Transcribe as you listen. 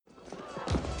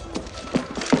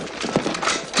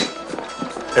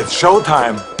It's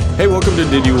showtime. Hey, welcome to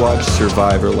Did You Watch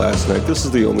Survivor Last Night? This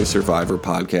is the only Survivor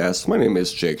podcast. My name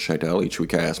is Jake Scheidel. Each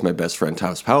week I ask my best friend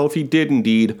Thomas Powell if he did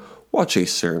indeed watch a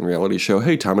certain reality show.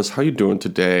 Hey, Thomas, how you doing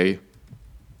today?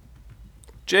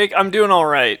 Jake, I'm doing all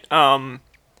right.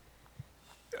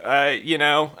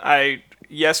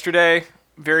 Yesterday,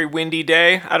 very windy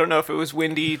day. I don't know if it was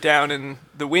windy down in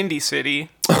the Windy City.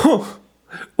 Oh,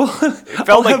 well,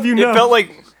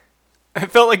 It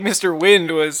felt like Mr.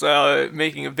 Wind was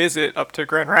making a visit up to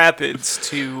Grand Rapids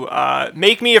to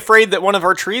make me afraid that one of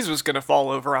our trees was going to fall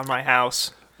over on my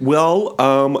house. Well,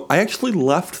 I actually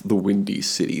left the Windy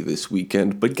City this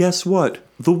weekend, but guess what?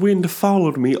 The wind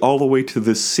followed me all the way to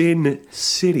the Sin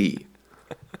City.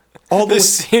 The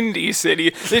Cindy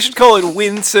City. They should call it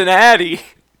Wincinnati.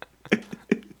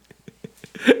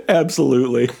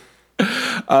 Absolutely.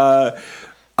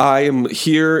 I am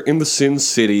here in the Sin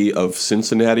City of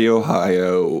Cincinnati,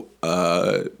 Ohio,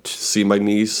 to see my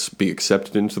niece be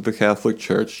accepted into the Catholic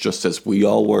Church, just as we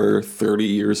all were 30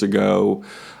 years ago.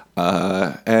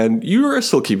 And you are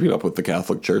still keeping up with the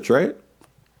Catholic Church, right?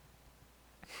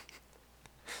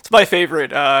 It's my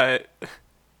favorite.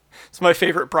 It's my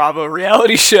favorite Bravo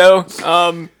reality show.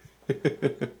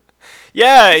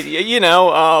 Yeah,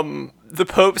 the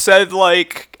Pope said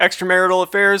like extramarital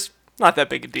affairs, not that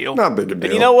big a deal. Not big a deal.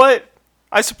 And you know what?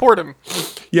 I support him.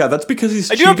 Yeah, that's because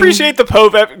he's I do appreciate the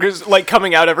Pope because like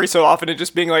coming out every so often and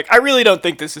just being like, I really don't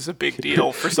think this is a big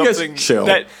deal for something chill.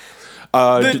 that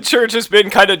the church has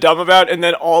been kind of dumb about, and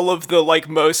then all of the like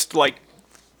most like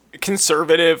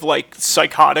conservative, like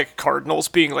psychotic cardinals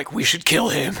being like, we should kill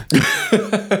him.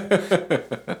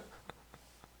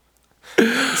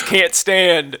 This can't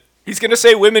stand. He's gonna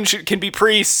say women can be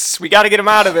priests. We got to get him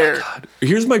out of there. God.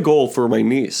 Here's my goal for my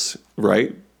niece,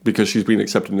 right? Because she's being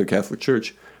accepted in the Catholic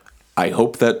Church. I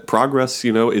hope that progress,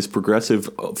 is progressive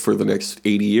for the next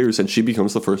 80 years, and she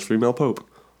becomes the first female pope.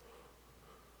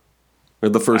 Or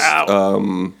the first,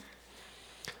 wow.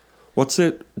 What's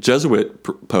it? Jesuit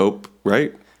pope,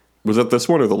 right? Was that this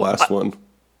one or the last one?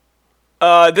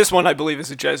 This one I believe is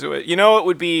a Jesuit. You know, it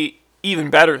would be even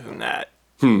better than that.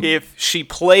 If she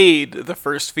played the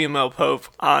first female pope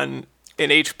on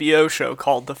an HBO show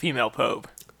called The Female Pope.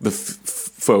 The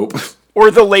Pope.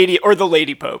 Or the Lady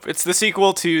Pope. It's the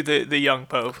sequel to the Young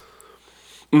Pope.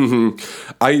 Mm-hmm.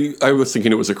 I was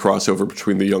thinking it was a crossover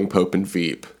between the Young Pope and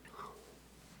Veep.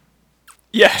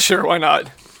 Yeah, sure, why not?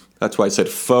 That's why I said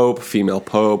Pope, female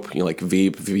pope, like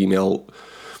Veep, female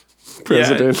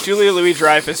president. Yeah, Julia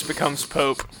Louis-Dreyfus becomes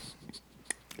pope.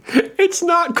 It's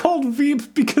not called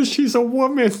Veep because she's a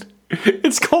woman.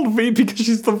 It's called Veep because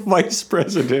she's the vice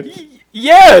president.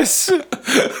 Yes! I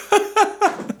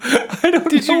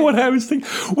don't know what I was thinking.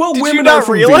 Well, did women you not are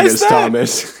from realize Venus, that?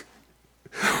 Thomas.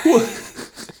 Well,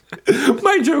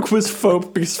 my joke was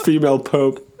Pope because female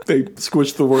pope. They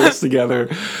squished the words together.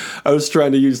 I was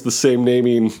trying to use the same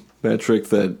naming metric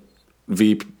that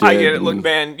Veep did. I get it. Look,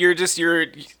 man, your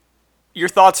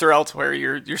thoughts are elsewhere.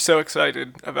 You're so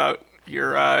excited about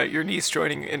your niece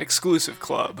joining an exclusive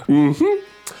club. Mm-hmm.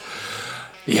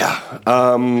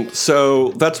 Yeah.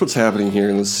 So that's what's happening here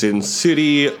in the Sin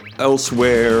City.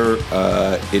 Elsewhere,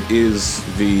 it is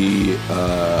the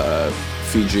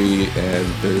Fiji, and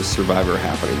there's Survivor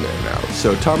happening there now.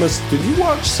 So, Thomas, did you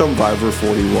watch Survivor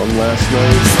 41 last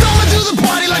night?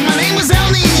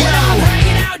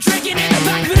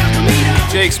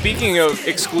 Jake, speaking of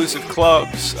exclusive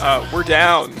clubs, we're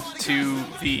down to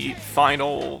the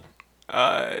final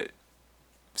final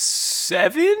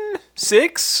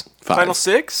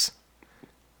six?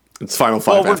 It's final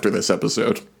five after this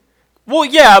episode. Well,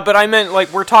 yeah, but I meant,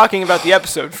 like, we're talking about the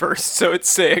episode first, so it's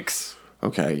 6.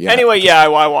 Okay, yeah. Anyway, yeah,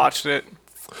 I watched it.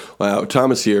 Wow,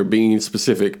 Thomas here, being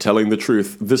specific, telling the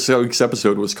truth. This week's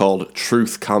episode was called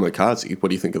Truth Kamikaze. What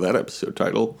do you think of that episode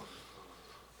title?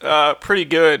 Pretty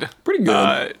good. Pretty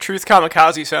good. Truth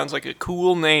Kamikaze sounds like a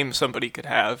cool name somebody could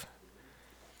have.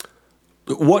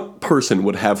 What person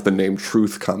would have the name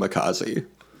Truth Kamikaze?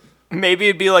 Maybe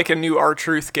it'd be like a new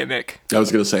R-Truth gimmick. I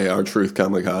was going to say R-Truth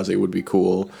Kamikaze would be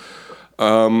cool.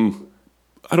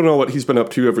 I don't know what he's been up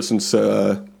to ever since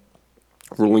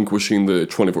relinquishing the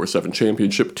 24/7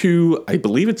 championship to, I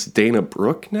believe it's Dana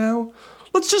Brooke now.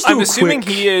 Let's just do I'm assuming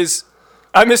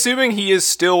he is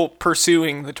still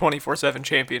pursuing the 24/7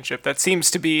 championship. That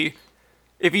seems to be,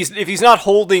 if he's not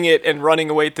holding it and running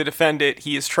away to defend it,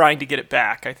 he is trying to get it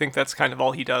back. I think that's kind of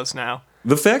all he does now.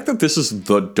 The fact that this is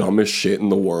the dumbest shit in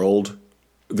the world,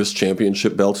 this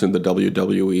championship belt in the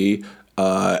WWE,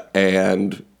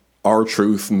 and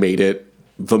R-Truth made it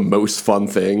the most fun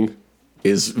thing,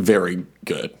 is very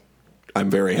good. I'm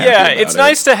very happy about it. Yeah, it's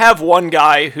nice to have one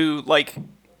guy who, like,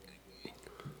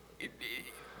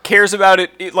 cares about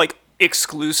it like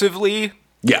exclusively,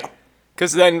 Yeah.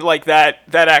 because then like that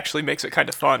actually makes it kind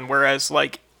of fun. Whereas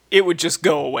like it would just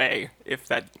go away if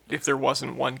there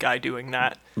wasn't one guy doing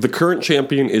that. The current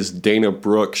champion is Dana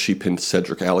Brooke. She pinned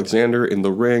Cedric Alexander in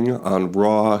the ring on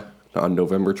Raw on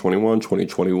November 21,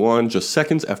 2021, just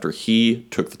seconds after he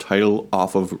took the title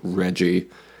off of Reggie.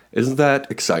 Isn't that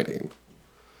exciting?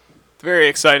 Very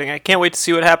exciting. I can't wait to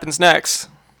see what happens next.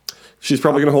 She's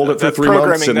probably going to hold it for That 3 months,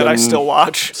 programming and that then I still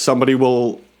watch. somebody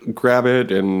will grab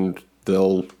it and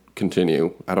they'll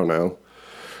continue. I don't know.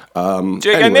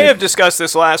 Jake, Anyway. I may have discussed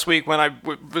this last week when I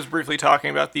was briefly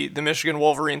talking about the Michigan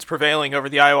Wolverines prevailing over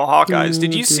the Iowa Hawkeyes.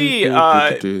 Did you see?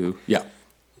 Yeah.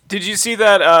 Did you see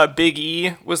that Big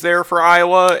E was there for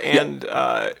Iowa? And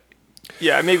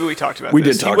yeah, maybe we talked about We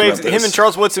this. did talk about this. Him and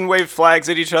Charles Woodson waved flags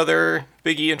at each other.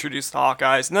 Big E introduced the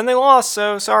Hawkeyes, and then they lost.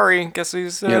 So sorry. Guess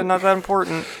he's not that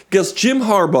important. Guess Jim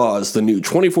Harbaugh is the new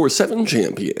 24/7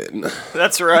 champion.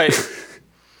 That's right.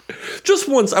 Just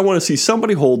once, I want to see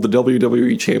somebody hold the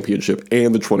WWE Championship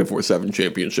and the 24/7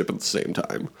 Championship at the same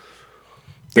time.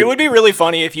 It would be really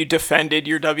funny if you defended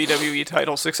your WWE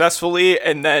title successfully,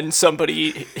 and then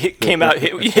somebody came out,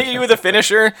 hit you with a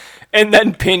finisher, and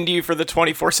then pinned you for the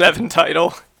 24/7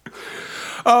 title.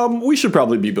 We should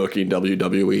probably be booking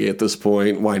WWE at this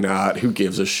point. Why not? Who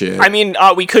gives a shit? I mean,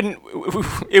 we couldn't.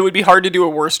 It would be hard to do a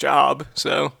worse job.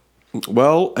 So.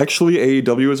 Well, actually,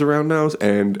 AEW is around now,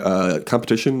 and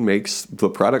competition makes the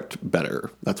product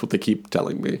better. That's what they keep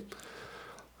telling me.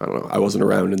 I don't know. I wasn't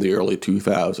around in the early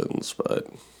 2000s, but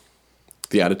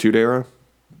the Attitude Era.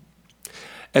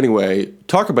 Anyway,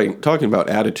 talking about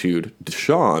attitude,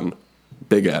 Deshaun,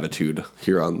 big attitude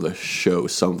here on the show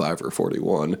Survivor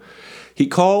 41. He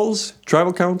calls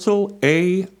Tribal Council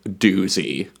a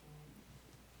doozy.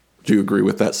 Do you agree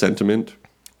with that sentiment?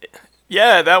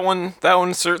 Yeah, that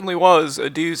one certainly was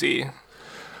a doozy.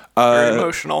 Very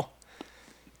emotional.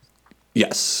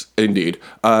 Yes, indeed.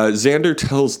 Xander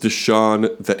tells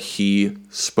Deshaun that he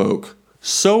spoke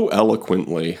so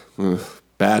eloquently.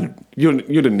 Bad. You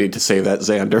didn't need to say that,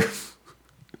 Xander.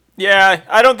 Yeah,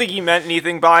 I don't think he meant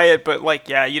anything by it, but like,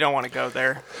 yeah, you don't want to go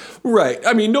there. Right.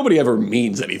 I mean, nobody ever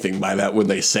means anything by that when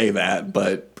they say that,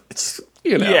 but it's,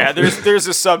 you know. Yeah,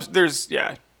 there's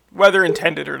whether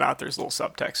intended or not, there's a little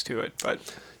subtext to it, but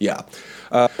Yeah.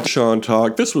 Sean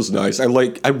talk. This was nice.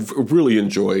 I've really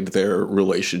enjoyed their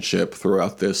relationship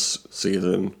throughout this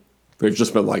season. They've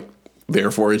just been like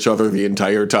there for each other the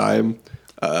entire time.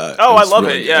 I love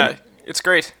really it. Yeah, it's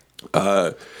great.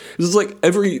 This is like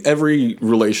every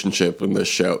relationship in this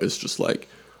show is just like,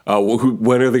 well,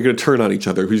 when are they going to turn on each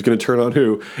other? Who's going to turn on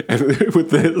who? And with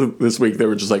this week, they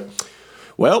were just like,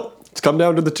 well, it's come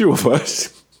down to the two of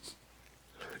us.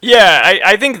 Yeah,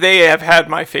 I think they have had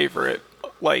my favorite,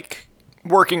 like,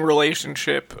 working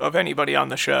relationship of anybody on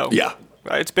the show. Yeah.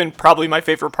 It's been probably my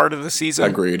favorite part of the season.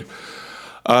 Agreed.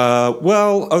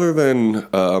 Well, other than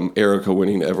Erica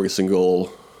winning every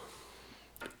single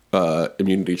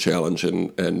immunity challenge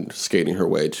and skating her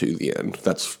way to the end,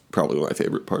 that's probably my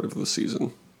favorite part of the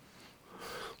season.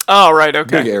 Oh, right,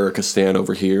 okay. Big Erica stan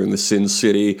over here in the Sin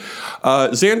City.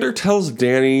 Xander tells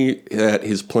Danny that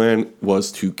his plan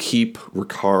was to keep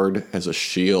Ricard as a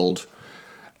shield.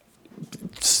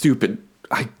 Stupid.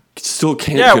 I still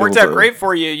can't Yeah, get it worked over out great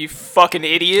for you, you fucking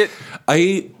idiot.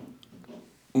 I've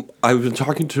been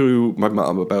talking to my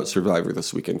mom about Survivor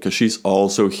this weekend because she's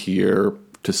also here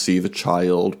to see the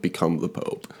child become the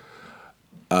Pope.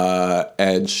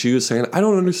 And she was saying, I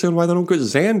don't understand why they don't get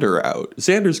Xander out.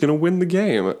 Xander's going to win the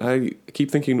game. I keep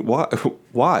thinking, why?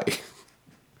 Why?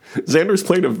 Xander's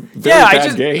played a very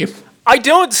bad game. I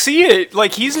don't see it.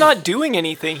 Like, he's not doing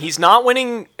anything. He's not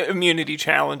winning immunity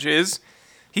challenges.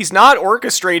 He's not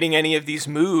orchestrating any of these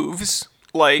moves.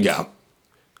 Like, Yeah.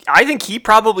 I think he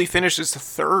probably finishes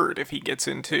third if he gets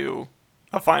into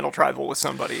a final tribal with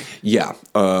somebody. Yeah,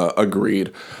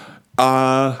 agreed.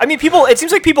 I mean, it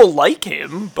seems like people like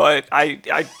him, but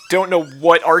I don't know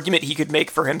what argument he could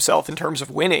make for himself in terms of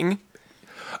winning.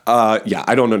 Yeah,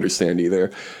 I don't understand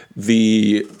either.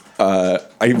 I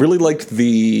really liked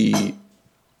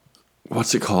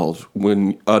what's it called?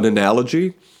 An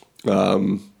analogy.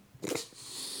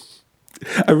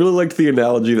 I really liked the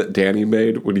analogy that Danny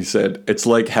made when he said it's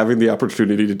like having the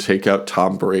opportunity to take out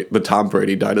the Tom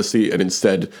Brady dynasty and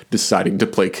instead deciding to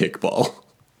play kickball.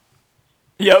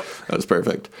 Yep. That was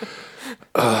perfect.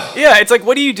 Yeah, it's like,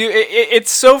 what do you do? It's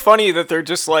so funny that they're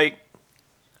just like,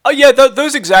 oh yeah,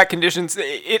 those exact conditions.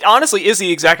 It honestly is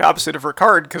the exact opposite of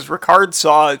Ricard, because Ricard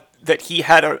saw that he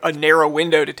had a narrow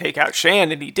window to take out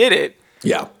Shan, and he did it.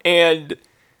 Yeah. And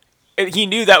he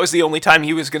knew that was the only time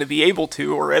he was going to be able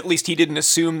to, or at least he didn't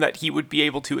assume that he would be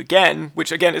able to again,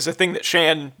 which again is a thing that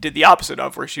Shan did the opposite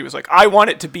of, where she was like, I want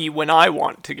it to be when I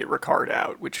want to get Ricard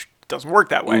out, which doesn't work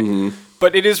that way.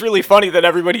 But it is really funny that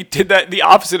everybody did that, the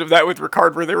opposite of that with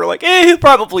Ricard, where they were like, he'll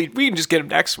probably, we can just get him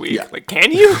next week. Yeah. Like,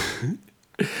 can you?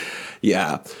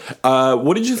 Yeah.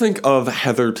 What did you think of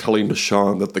Heather telling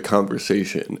Deshaun that the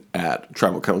conversation at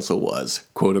Tribal Council was,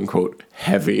 quote unquote,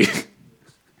 heavy?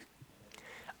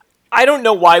 I don't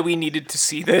know why we needed to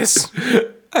see this.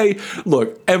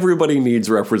 Look, everybody needs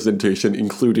representation,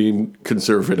 including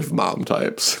conservative mom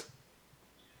types.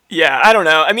 Yeah, I don't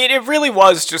know. I mean, it really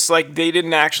was just like they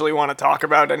didn't actually want to talk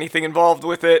about anything involved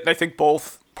with it. And I think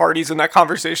both parties in that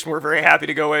conversation were very happy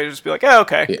to go away and just be like,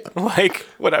 okay. Yeah. Like,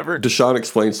 whatever. Deshaun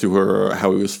explains to her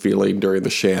how he was feeling during the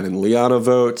Shan and Liana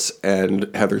votes, and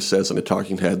Heather says in a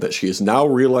talking head that she is now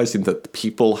realizing that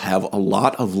people have a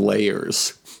lot of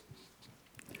layers.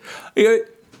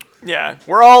 Yeah,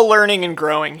 we're all learning and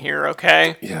growing here,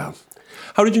 okay? Yeah.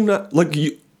 How did you not, like,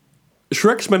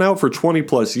 Shrek's been out for 20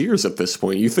 plus years at this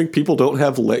point. You think people don't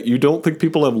have, you don't think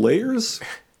people have layers?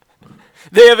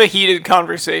 They have a heated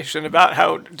conversation about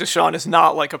how Deshaun is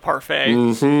not like a parfait.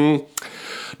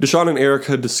 Mm-hmm. Deshaun and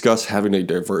Erica discuss having a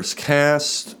diverse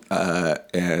cast,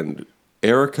 and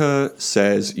Erica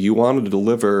says, you want to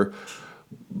deliver,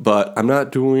 but I'm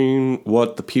not doing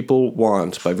what the people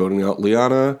want by voting out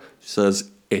Liana. She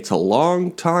says, it's a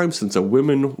long time since a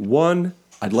woman won.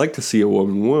 I'd like to see a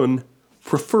woman win,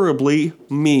 preferably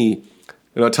me.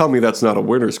 Now tell me that's not a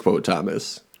winner's quote,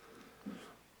 Thomas.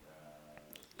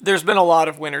 There's been a lot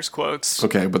of winner's quotes.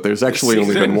 Okay, but there's actually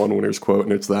only been one winner's quote,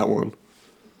 and it's that one.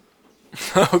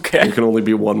 Okay. There can only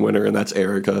be one winner, and that's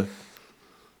Erica.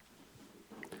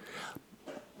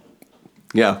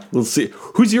 Yeah, let's see.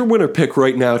 Who's your winner pick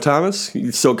right now, Thomas?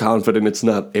 You're so confident it's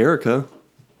not Erica.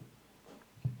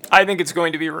 I think it's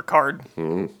going to be Ricard.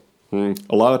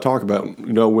 A lot of talk about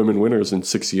no women winners in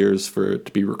 6 years for it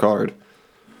to be Ricard.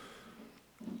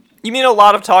 You mean a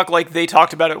lot of talk like they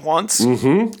talked about it once?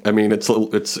 Mm-hmm. I mean,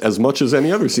 it's as much as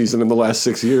any other season in the last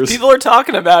 6 years. People are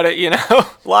talking about it, you know?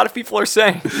 A lot of people are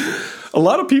saying. A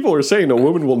lot of people are saying a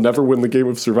woman will never win the game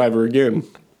of Survivor again.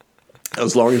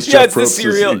 As long as Jeff Probst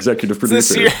is executive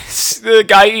producer. The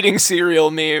guy eating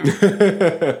cereal meme.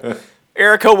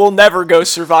 Erica will never go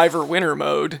Survivor winner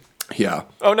mode. Yeah.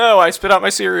 Oh no, I spit out my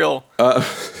cereal. At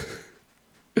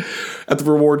the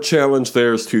reward challenge,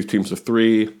 there's 2 teams of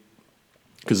 3.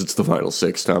 Because it's the final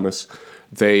 6, Thomas.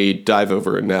 They dive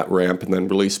over a net ramp and then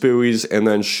release buoys and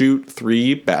then shoot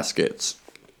 3 baskets.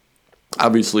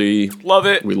 Obviously, love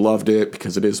it. We loved it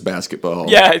because it is basketball.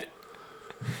 Yeah.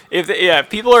 If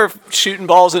people are shooting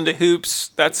balls into hoops,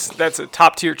 that's a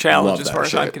top tier challenge as far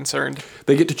as I'm concerned.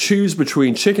 They get to choose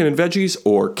between chicken and veggies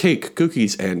or cake,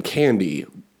 cookies, and candy.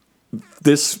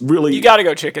 This really you gotta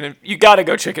go chicken and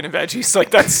veggies.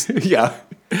 Like that's yeah.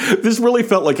 This really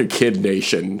felt like a Kid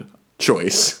Nation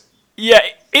choice. Yeah,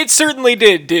 it certainly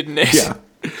did, didn't it? Yeah.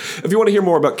 If you want to hear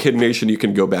more about Kid Nation, you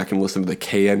can go back and listen to the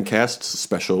KN Cast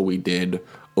special we did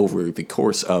over the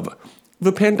course of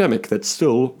the pandemic that's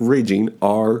still raging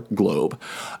our globe.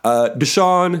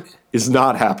 Deshaun is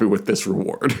not happy with this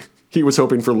reward. He was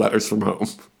hoping for letters from home.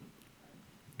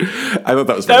 I thought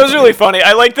that was really funny.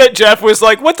 I like that Jeff was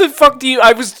like, what the fuck do you...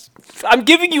 I'm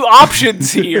giving you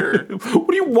options here. What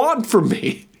do you want from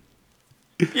me?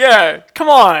 Yeah, come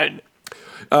on.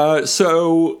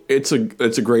 So it's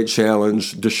a great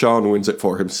challenge. Deshaun wins it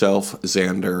for himself,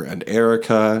 Xander, and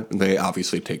Erica. And they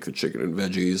obviously take the chicken and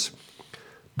veggies.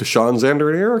 Deshaun, Xander,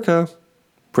 and Erica.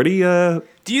 Pretty Do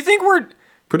you think we're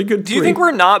pretty good? Do you think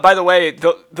we're not, by the way,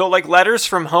 the like letters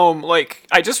from home, like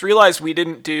I just realized we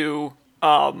didn't do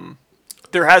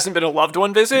there hasn't been a loved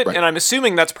one visit, right. And I'm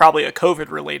assuming that's probably a COVID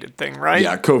related thing, right?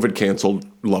 Yeah, COVID canceled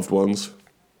loved ones.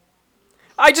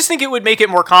 I just think it would make it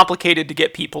more complicated to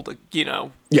get people to,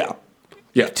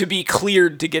 Yeah. To be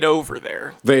cleared to get over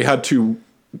there. They had to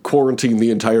quarantine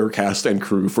the entire cast and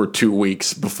crew for 2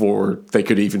 weeks before they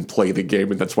could even play the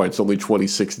game, and that's why it's only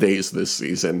 26 days this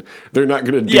season. They're not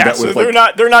going to do that with they're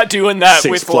not doing that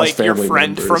with like your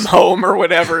friend members from home or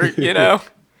whatever, you know.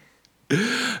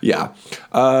 Yeah.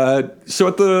 So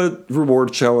at the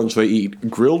reward challenge, they eat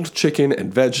grilled chicken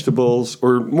and vegetables,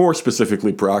 or more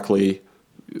specifically broccoli.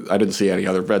 I didn't see any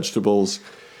other vegetables.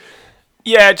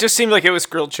 Yeah, it just seemed like it was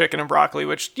grilled chicken and broccoli,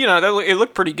 which, it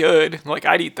looked pretty good. Like,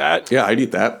 I'd eat that. Yeah, I'd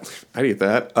eat that.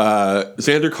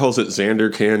 Xander calls it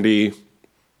Xander candy.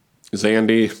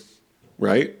 Zandy,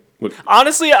 right?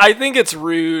 Honestly, I think it's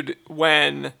rude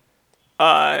when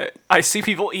I see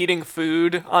people eating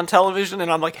food on television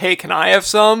and I'm like, hey, can I have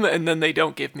some? And then they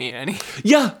don't give me any.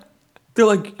 Yeah. They're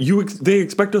like, they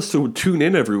expect us to tune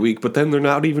in every week, but then they're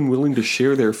not even willing to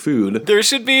share their food. There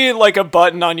should be like a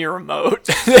button on your remote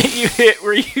that you hit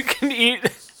where you can eat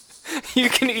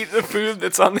the food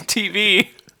that's on the TV.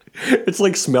 It's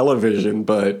like Smell-O-Vision,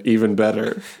 but even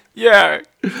better. Yeah.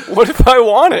 What if I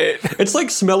want it? It's like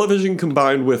Smell-O-Vision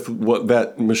combined with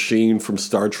that machine from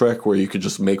Star Trek where you could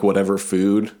just make whatever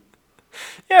food.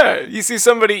 Yeah, you see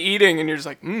somebody eating and you're just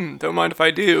like, don't mind if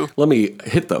I do. Let me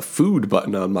hit the food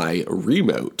button on my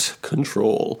remote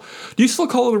control. Do you still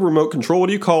call it a remote control? What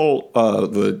do you call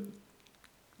the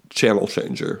channel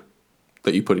changer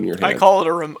that you put in your hand? I call it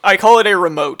a remote. I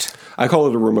call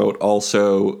it a remote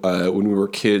also. When we were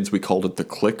kids, we called it the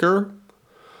clicker.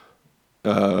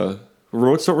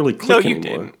 Remotes don't really click anymore.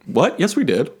 Didn't. What? Yes, we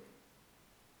did.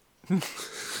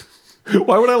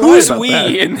 Why would I lie Who's about we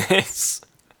that? in this?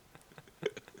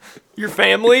 Your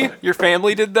family? Your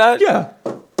family did that? Yeah.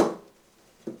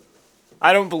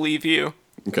 I don't believe you.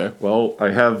 Okay, well, I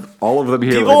have all of them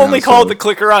here. People right only now, call so- it the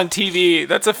clicker on TV.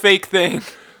 That's a fake thing.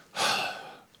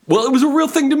 Well, it was a real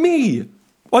thing to me.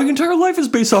 My entire life is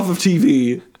based off of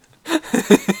TV.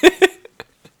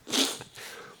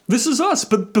 This Is Us,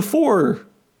 but before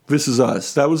This Is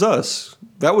Us, that was us.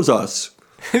 That was us.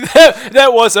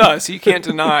 That was us. You can't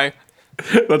deny.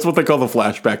 That's what they call the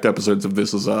flashback episodes of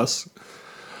This Is Us.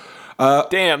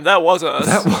 Damn, that was us.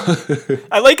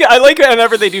 I like it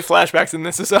whenever they do flashbacks in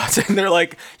This Is Us, and they're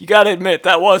like, you gotta admit,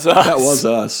 that was us. That was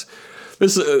us.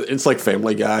 It's like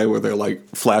Family Guy, where they're like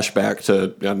flashback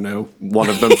to, I don't know, one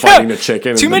of them fighting a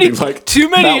chicken. Too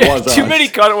and many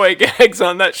cutaway gags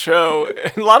on that show.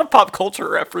 And a lot of pop culture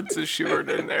references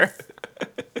shoehorned in there.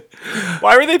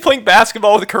 Why were they playing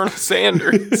basketball with Colonel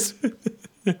Sanders?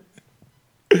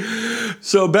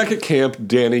 So back at camp,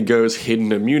 Danny goes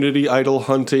hidden immunity idol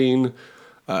hunting,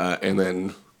 and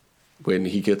then when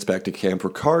he gets back to camp,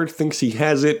 Ricard thinks he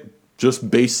has it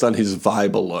just based on his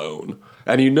vibe alone.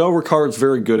 And you know Ricard's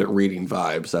very good at reading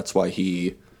vibes. That's why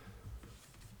he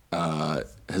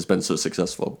has been so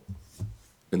successful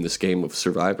in this game of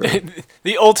Survivor.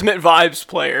 The ultimate vibes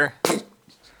player.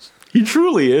 He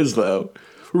truly is, though.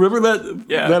 Remember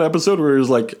that episode where he was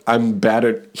like, I'm bad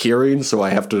at hearing, so I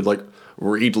have to like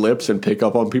read lips and pick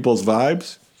up on people's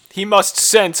vibes? He must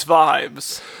sense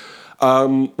vibes.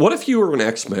 What if you were an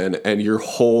X-Men and your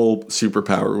whole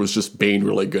superpower was just being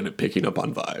really good at picking up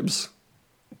on vibes?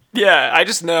 Yeah, I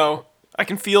just know. I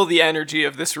can feel the energy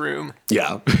of this room.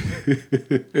 Yeah.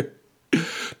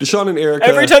 Deshaun and Erica.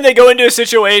 Every time they go into a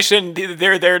situation,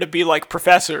 they're there to be like,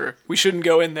 Professor, we shouldn't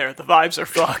go in there. The vibes are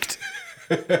fucked.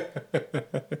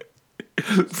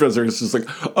 Professor is just like,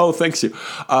 oh, thanks you.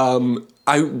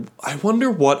 I wonder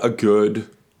what a good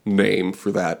name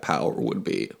for that power would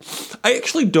be. I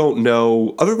actually don't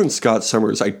know, other than Scott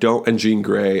Summers, and Jean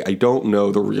Grey, I don't know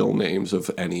the real names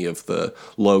of any of the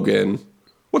Logan.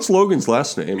 What's Logan's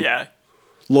last name? Yeah.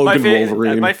 Logan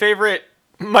Wolverine. My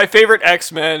favorite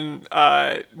X-Men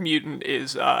mutant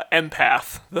is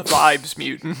Empath, the Vibes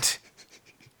mutant.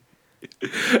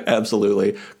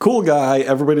 Absolutely. Cool guy.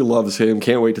 Everybody loves him.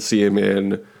 Can't wait to see him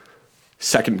in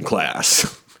Second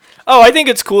Class. Oh, I think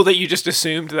it's cool that you just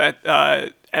assumed that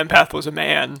Empath was a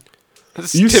man.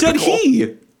 That's You typical. said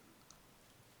he.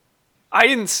 I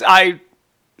didn't.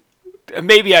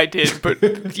 Maybe I did,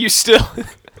 but you still.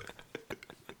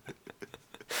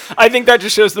 I think that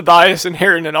just shows the bias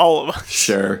inherent in all of us.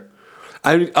 Sure.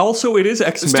 It is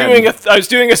X-Men. I was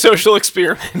doing a social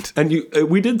experiment. And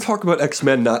we did talk about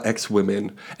X-Men, not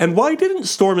X-Women. And why didn't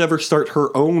Storm ever start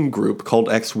her own group called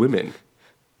X-Women?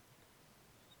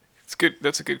 It's good.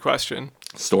 That's a good question.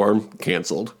 Storm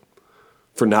canceled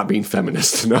for not being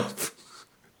feminist enough.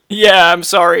 Yeah, I'm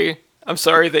sorry. I'm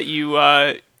sorry that you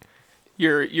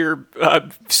your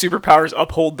superpowers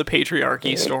uphold the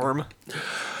patriarchy, Storm.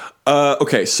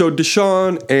 Okay, so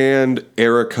Deshaun and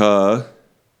Erica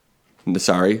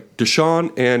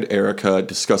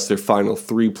discuss their final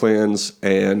 3 plans,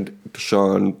 and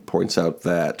Deshaun points out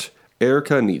that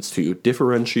Erica needs to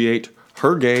differentiate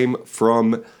her game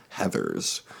from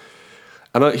Heather's.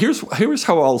 And here's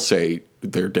how I'll say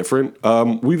they're different.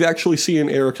 We've actually seen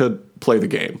Erica play the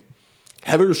game.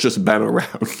 Heather's just been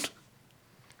around.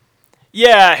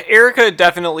 Yeah, Erica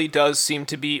definitely does seem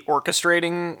to be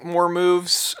orchestrating more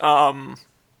moves. But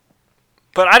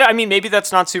I mean, maybe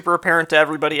that's not super apparent to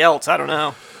everybody else. I don't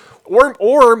know.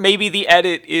 Or maybe the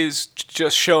edit is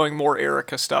just showing more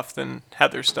Erica stuff than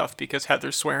Heather stuff because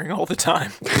Heather's swearing all the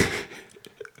time.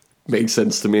 Makes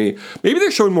sense to me. Maybe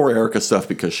they're showing more Erica stuff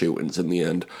because she wins in the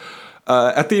end.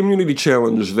 At the immunity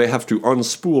challenge, they have to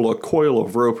unspool a coil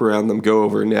of rope around them, go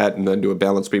over a net, and then do a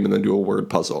balance beam, and then do a word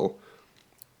puzzle.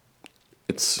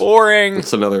 It's boring.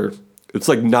 It's another It's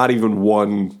like not even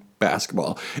one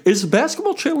basketball. Is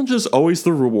basketball challenges always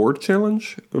the reward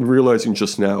challenge? I'm realizing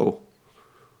just now.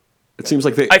 It seems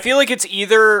like I feel like it's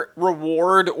either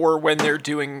reward or when they're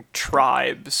doing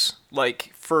tribes.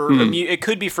 Like, for it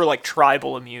could be for, like,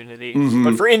 tribal immunity.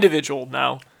 But for individual,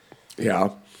 no. Yeah.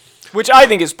 Which I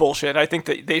think is bullshit. I think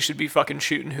that they should be fucking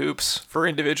shooting hoops for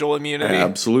individual immunity.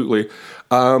 Absolutely.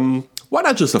 Why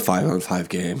not just a 5-on-5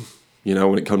 game? You know,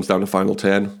 when it comes down to Final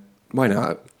 10? Why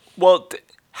not? Well,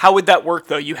 how would that work,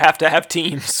 though? You have to have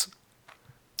teams.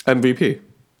 MVP.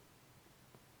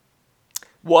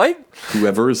 What?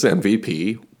 Whoever is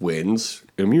MVP wins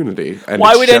immunity. And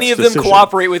Why it's would any of Jeff's them decision.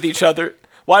 cooperate with each other?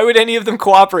 Why would any of them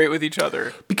cooperate with each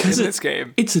other Because in this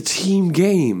game? It's a team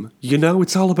game. You know,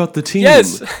 it's all about the team.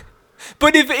 Yes.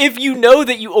 But if you know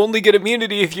that you only get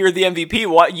immunity if you're the MVP,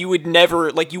 why you would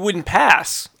never, like, you wouldn't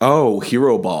pass. Oh,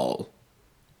 hero ball.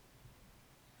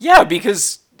 Yeah,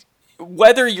 because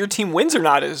whether your team wins or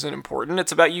not isn't important.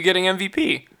 It's about you getting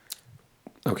MVP.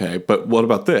 Okay, but what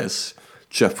about this?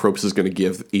 Jeff Probst is going to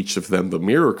give each of them the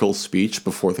miracle speech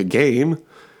before the game.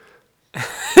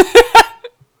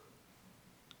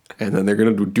 And then they're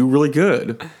going to do really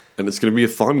good. And it's going to be a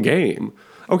fun game.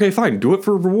 Okay, fine. Do it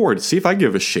for a reward. See if I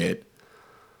give a shit.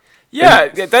 Yeah,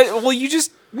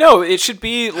 no, it should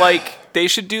be like, they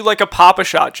should do like a Papa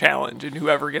Shot challenge, and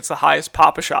whoever gets the highest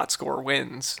Papa Shot score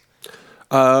wins.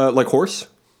 Like horse?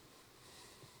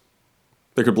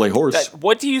 They could play horse.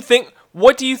 What do you think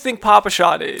Papa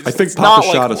Shot is? I think It's Papa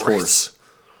not Shot like is horse.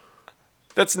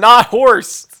 That's not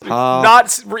horse.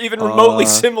 Not even remotely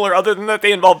similar, other than that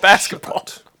they involve basketball.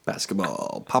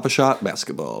 Basketball. Papa Shot,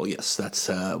 basketball. Yes, that's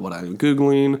what I'm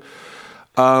Googling.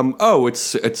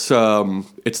 It's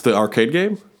the arcade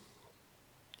game?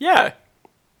 Yeah.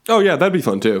 Oh, yeah, that'd be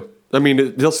fun, too. I mean,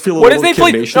 it does feel a What if little they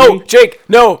played? Kid No, Nation-y. Jake.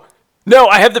 No.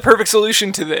 I have the perfect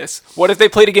solution to this. What if they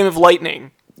played a game of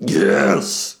Lightning?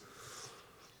 Yes!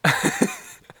 That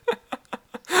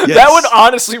would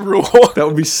honestly rule. That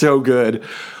would be so good.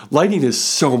 Lightning is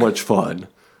so much fun.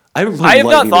 I haven't I played have not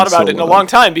Lightning thought in about so it in a long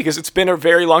time because it's been a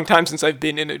very long time since I've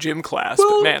been in a gym class.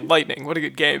 But man, Lightning, what a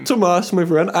good game. Tomas, my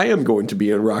friend, I am going to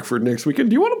be in Rockford next weekend.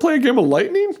 Do you want to play a game of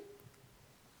Lightning?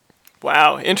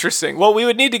 Wow, interesting. Well, we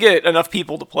would need to get enough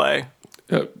people to play.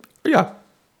 Yeah,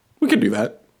 we can do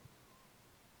that.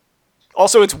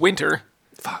 Also, it's winter.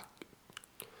 Fuck.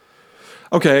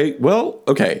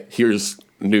 Okay, here's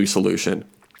a new solution.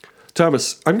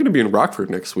 Thomas, I'm going to be in Rockford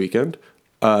next weekend.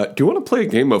 Do you want to play a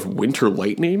game of Winter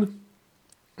Lightning?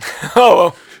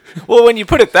 Oh, well, when you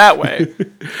put it that way.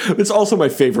 It's also my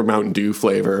favorite Mountain Dew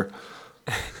flavor.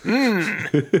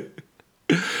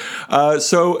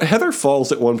 So Heather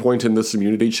falls at one point in this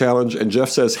immunity challenge, and Jeff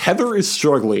says, Heather is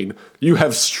struggling. You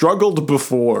have struggled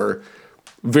before.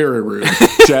 Very rude.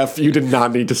 Jeff, you did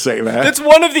not need to say that. It's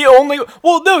one of the only...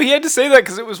 Well, no, he had to say that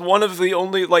because it was one of the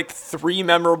only, 3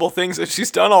 memorable things that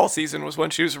she's done all season was when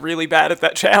she was really bad at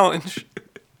that challenge.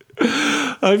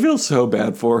 I feel so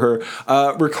bad for her.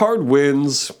 Ricard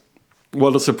wins.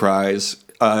 What a surprise.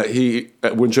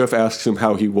 When Jeff asks him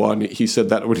how he won, he said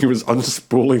that when he was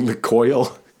unspooling the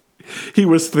coil, he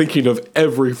was thinking of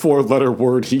every 4-letter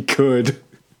word he could.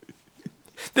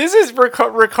 This is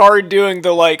Ricard doing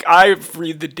the, I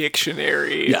read the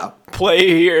dictionary play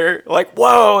here.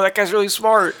 Whoa, that guy's really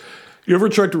smart. You ever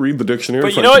tried to read the dictionary?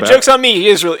 But you know what? Joke's on me.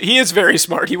 He is very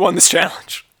smart. He won this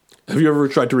challenge. Have you ever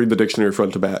tried to read the dictionary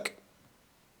front to back?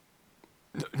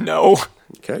 No.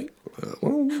 Okay.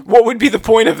 What would be the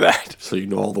point of that? So you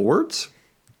know all the words?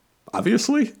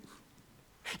 Obviously.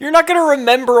 You're not going to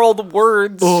remember all the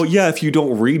words. Oh, yeah, if you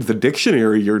don't read the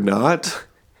dictionary, you're not.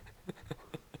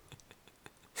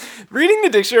 Reading the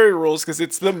dictionary rules because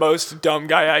it's the most dumb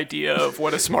guy idea of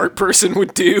what a smart person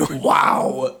would do.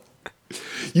 Wow.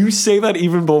 You say that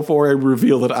even before I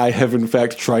reveal that I have in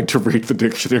fact tried to read the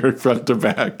dictionary front to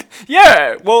back.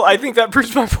 Yeah, well, I think that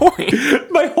proves my point.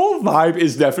 My whole vibe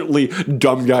is definitely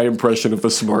dumb guy impression of a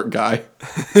smart guy.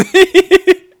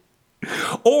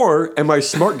 Or am I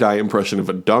smart guy impression of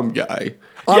a dumb guy?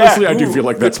 Honestly, I do feel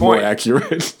like that's more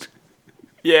accurate.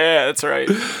 Yeah, that's right.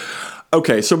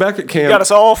 Okay, so back at camp... Got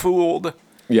us all fooled.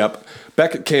 Yep.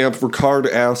 Back at camp, Ricard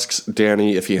asks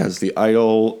Danny if he has the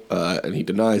idol, and he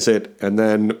denies it. And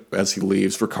then, as he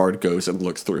leaves, Ricard goes and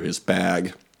looks through his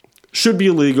bag. Should be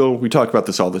illegal. We talk about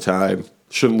this all the time.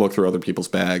 Shouldn't look through other people's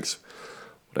bags.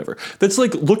 Whatever. That's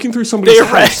like looking through somebody's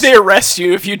house. They arrest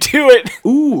you if you do it.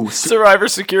 Ooh. Survivor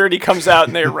Security comes out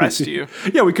and they arrest you.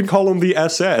 Yeah, we could call them the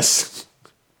SS.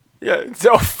 Yeah.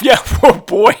 Oh,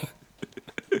 boy.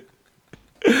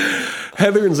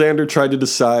 Heather and Xander tried to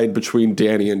decide between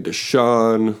Danny and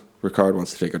Deshawn. Ricard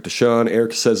wants to take out Deshawn.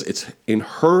 Erica says it's in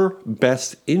her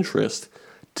best interest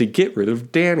to get rid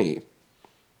of Danny.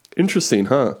 Interesting,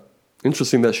 huh?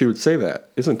 Interesting that she would say that,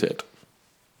 isn't it?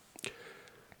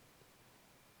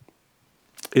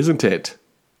 Isn't it?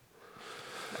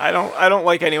 I don't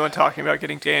like anyone talking about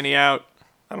getting Danny out.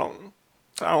 I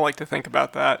don't like to think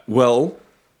about that. Well,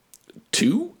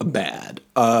 too bad.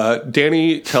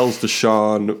 Danny tells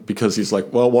Deshawn, because he's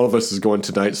like, well, one of us is going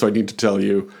tonight, so I need to tell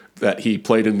you that he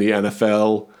played in the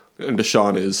NFL, and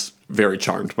Deshawn is very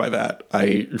charmed by that.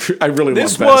 I really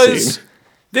love that scene.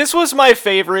 This was my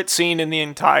favorite scene in the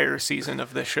entire season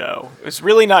of the show. It was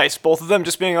really nice. Both of them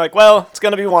just being like, well, it's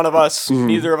going to be one of us. Mm-hmm.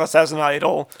 Neither of us has an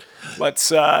idol.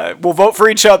 We'll vote for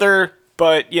each other,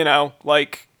 but, yeah,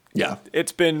 it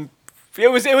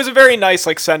was a very nice,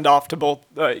 send off to both,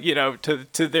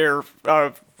 to their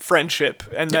friendship.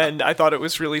 And then I thought it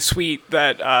was really sweet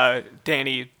that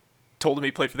Danny told him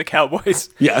he played for the Cowboys.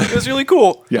 Yeah. It was really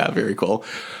cool. Yeah, very cool.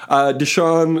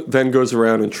 Deshawn then goes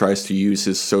around and tries to use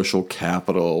his social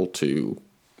capital to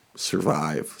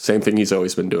survive. Same thing he's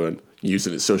always been doing,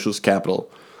 using his social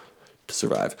capital to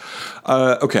survive.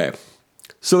 Okay,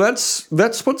 so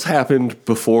that's what's happened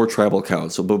before Tribal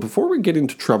Council. But before we get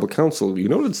into Tribal Council, you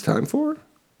know what it's time for?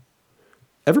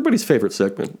 Everybody's favorite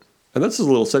segment. And that's a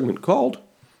little segment called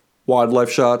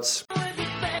Wildlife Shots.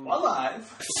 Alive.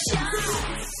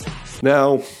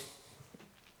 Now,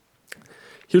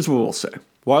 here's what we'll say.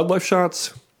 Wildlife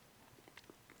Shots,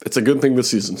 it's a good thing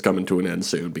this season's coming to an end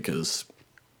soon, because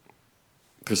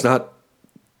there's not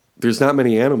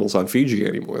many animals on Fiji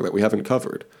anymore that we haven't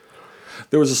covered.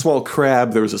 There was a small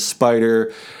crab, there was a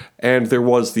spider, and there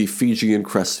was the Fijian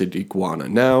crested iguana.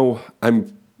 Now,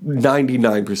 I'm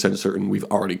 99% certain we've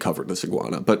already covered this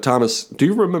iguana. But Thomas, do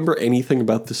you remember anything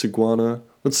about this iguana?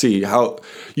 Let's see, how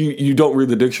you don't read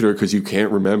the dictionary because you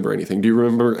can't remember anything. Do you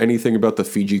remember anything about the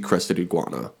Fiji crested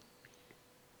iguana?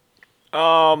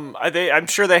 I'm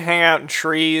sure they hang out in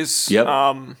trees. Yep.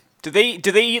 Do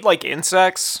they eat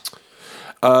insects?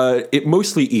 It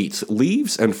mostly eats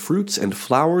leaves and fruits and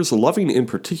flowers, loving in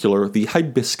particular the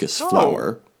hibiscus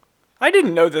flower. I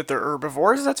didn't know that they're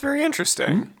herbivores. That's very interesting.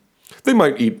 Mm-hmm. They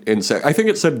might eat insects. I think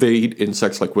it said they eat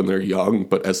insects when they're young,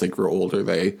 but as they grow older,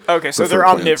 they okay. So they're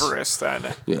plants. Omnivorous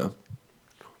then. Yeah.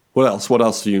 What else? What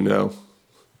else do you know?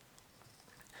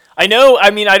 I know. I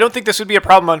mean, I don't think this would be a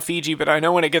problem on Fiji, but I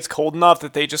know when it gets cold enough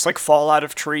that they just fall out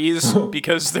of trees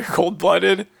because they're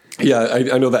cold-blooded. Yeah,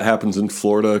 I know that happens in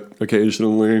Florida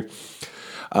occasionally.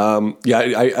 I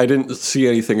didn't see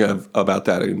anything about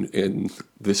that in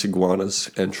this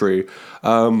iguana's entry.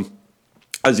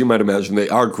 As you might imagine, they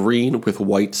are green with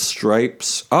white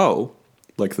stripes. Oh,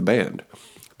 like the band.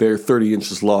 They're 30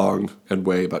 inches long and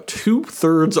weigh about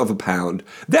 2/3 of a pound.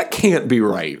 That can't be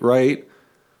right?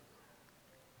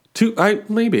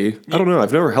 Maybe. I don't know.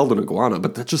 I've never held an iguana,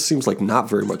 but that just seems like not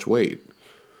very much weight.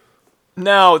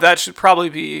 No, that should probably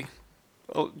be,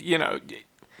 you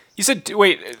said,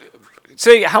 wait,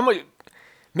 say how much,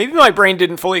 maybe my brain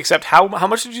didn't fully accept, how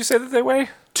much did you say that they weigh?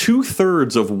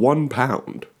 2/3 of 1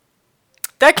 pound.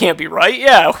 That can't be right.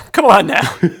 Yeah, come on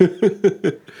now.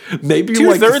 Maybe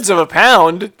 2/3 of a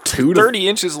pound, 30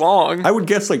 inches long. I would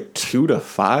guess 2 to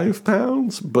 5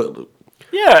 pounds, but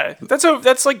yeah, that's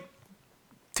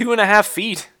 2.5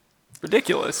 feet.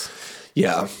 Ridiculous.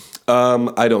 Yeah.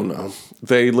 I don't know.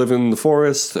 They live in the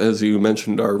forest, as you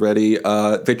mentioned already.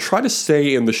 They try to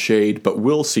stay in the shade, but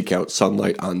will seek out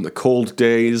sunlight on the cold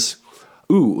days.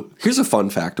 Ooh, here's a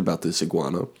fun fact about this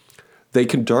iguana. They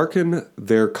can darken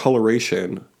their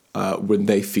coloration when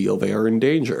they feel they are in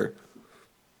danger.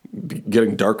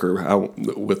 Getting darker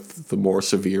with the more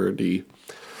severe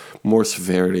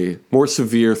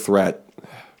threat.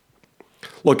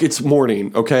 Look, it's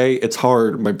morning, okay? It's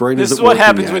hard. My brain isn't working. This is what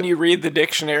happens when you read the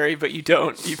dictionary, but you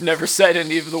don't. You've never said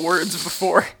any of the words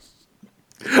before.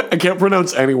 I can't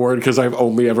pronounce any word because I've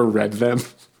only ever read them.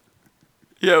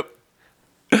 Yep.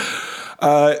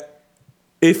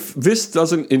 If this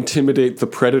doesn't intimidate the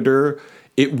predator,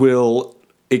 it will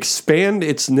expand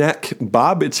its neck,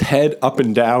 bob its head up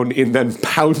and down, and then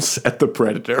pounce at the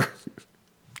predator.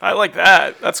 I like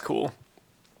that. That's cool.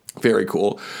 Very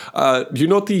cool. Do you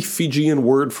know what the Fijian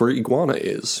word for iguana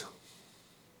is?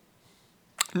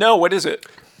 No, what is it?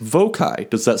 Vokai.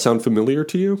 Does that sound familiar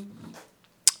to you?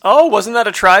 Oh, wasn't that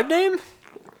a tribe name?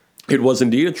 It was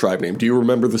indeed a tribe name. Do you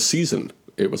remember the season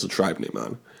it was a tribe name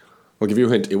on? I'll give you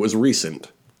a hint. It was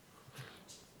recent.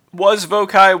 Was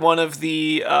Vokai one of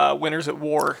the Winners at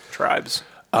War tribes?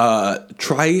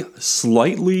 Try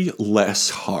slightly less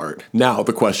hard. Now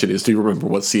the question is, do you remember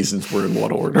what seasons were in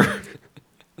what order?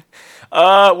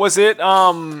 Was it,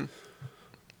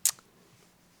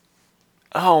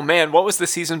 Oh man, what was the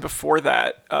season before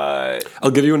that?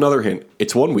 I'll give you another hint.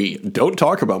 It's one we don't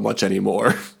talk about much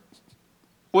anymore.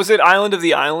 Was it Island of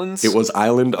the Islands? It was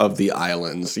Island of the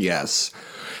Islands, yes.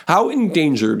 How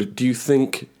endangered do you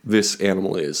think this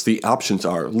animal is? The options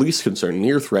are least concern,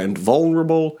 near threatened,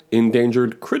 vulnerable,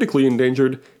 endangered, critically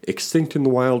endangered, extinct in the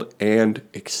wild, and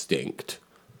extinct.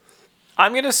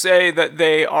 I'm going to say that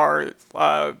they are,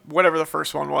 whatever the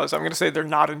first one was, I'm going to say they're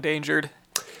not endangered.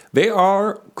 They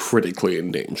are critically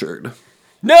endangered.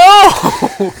 No!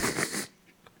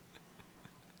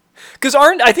 Because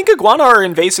I think iguana are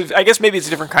invasive. I guess maybe it's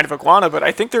a different kind of iguana, but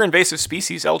I think they're invasive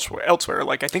species elsewhere.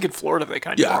 Like, I think in Florida they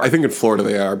kind of are. Yeah, I think in Florida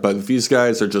they are, but these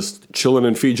guys are just chilling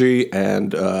in Fiji,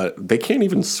 and they can't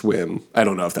even swim. I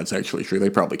don't know if that's actually true. They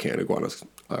probably can. Iguanas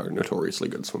are notoriously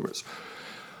good swimmers.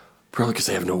 Probably because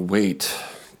they have no weight.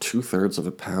 2/3 of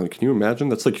a pound. Can you imagine?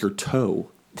 That's like your toe.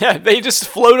 Yeah, they just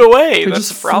float away. They That's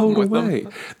just the problem float with away.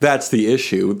 them. That's the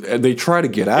issue. And they try to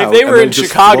get out. If they were and in just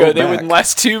Chicago, float they back. wouldn't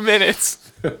last 2 minutes.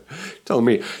 Tell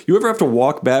me, you ever have to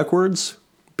walk backwards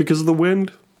because of the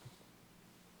wind?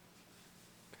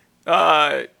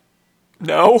 No.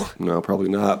 No, probably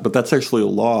not. But that's actually a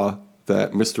law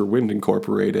that Mr. Wind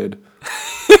incorporated.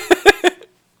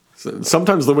 So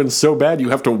sometimes the wind's so bad you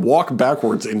have to walk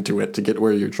backwards into it to get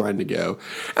where you're trying to go.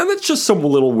 And that's just some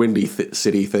little windy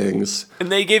city things.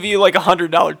 And they give you like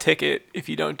 $100 ticket if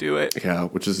you don't do it. Yeah,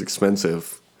 which is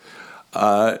expensive.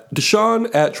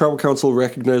 Deshaun at Tribal Council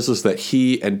recognizes that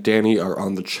he and Danny are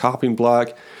on the chopping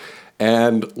block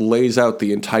and lays out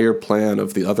the entire plan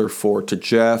of the other four to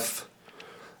Jeff.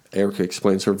 Erica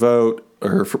explains her vote,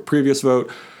 or her previous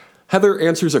vote. Heather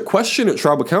answers a question at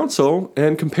Tribal Council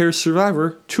and compares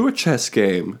Survivor to a chess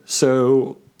game.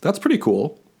 So that's pretty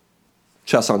cool.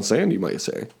 Chess on sand, you might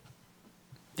say.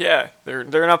 Yeah, they're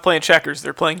not playing checkers,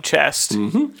 they're playing chess.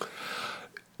 Mm-hmm.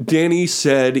 Danny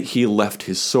said he left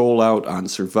his soul out on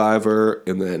Survivor,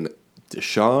 and then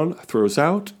Deshaun throws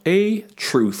out a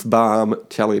truth bomb,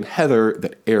 telling Heather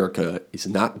that Erica is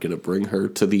not going to bring her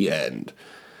to the end.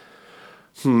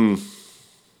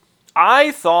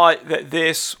 I thought that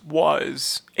this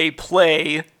was a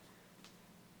play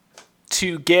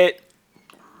to get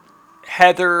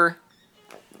Heather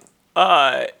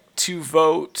to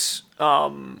vote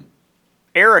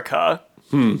Erica.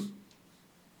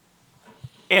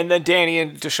 And then Danny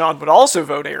and Deshaun would also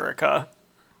vote Erica.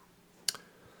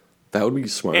 That would be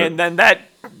smart. And then that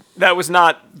was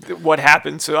not what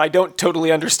happened, so I don't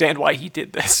totally understand why he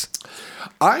did this.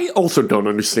 I also don't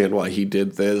understand why he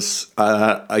did this.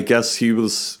 I guess he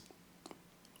was...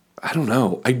 I don't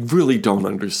know. I really don't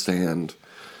understand.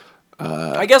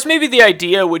 I guess maybe the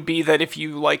idea would be that if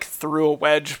you like threw a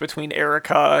wedge between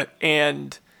Erica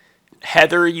and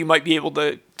Heather, you might be able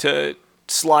to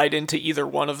slide into either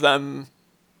one of them,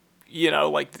 you know,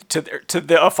 like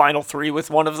to a final three with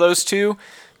one of those two.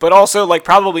 But also, like,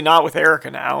 probably not with Erica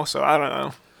now, so I don't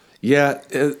know. Yeah,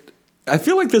 I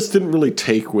feel like this didn't really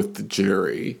take with the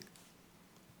jury.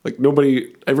 Like,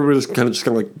 everybody's kind of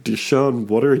like, Deshaun,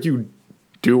 what are you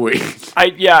doing?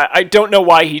 I don't know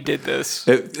why he did this.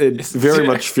 It very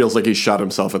much feels like he shot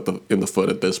himself in the foot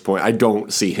at this point. I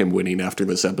don't see him winning after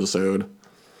this episode.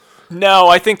 No,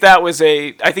 I think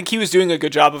I think he was doing a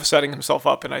good job of setting himself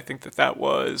up, and I think that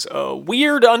was a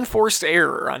weird, unforced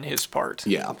error on his part.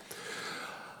 Yeah.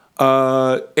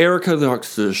 Erica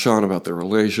talks to Deshaun about their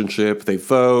relationship. They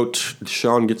vote.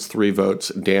 Deshaun gets 3 votes.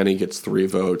 Danny gets 3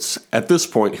 votes. At this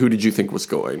point, who did you think was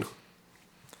going?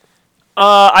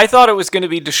 I thought it was going to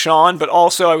be Deshaun, but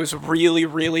also I was really,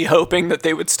 really hoping that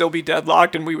they would still be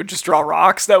deadlocked and we would just draw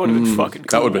rocks. That would have been fucking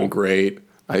cool. That would have been great.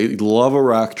 I love a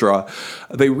rock draw.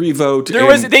 They revote.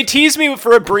 They teased me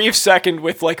for a brief second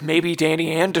with, like, maybe Danny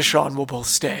and Deshaun will both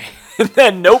stay. And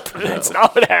then, nope, that's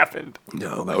not what happened.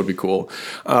 No, that would be cool.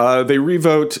 They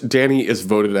revote. Danny is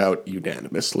voted out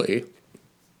unanimously.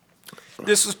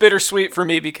 This was bittersweet for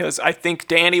me because I think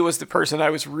Danny was the person I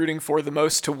was rooting for the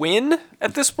most to win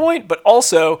at this point, but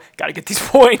also, gotta get these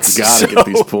points. Get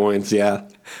these points, yeah.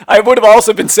 I would have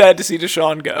also been sad to see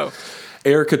Deshaun go.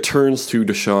 Erica turns to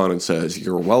Deshaun and says,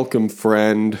 "You're welcome,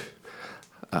 friend."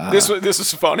 This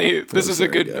is funny. This is a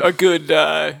good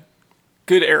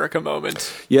Erica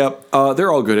moment. Yep,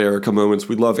 they're all good Erica moments.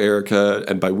 We love Erica,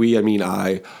 and by we I mean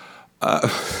I.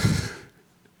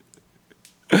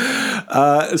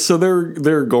 So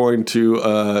they're going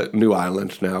to New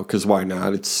Island now because why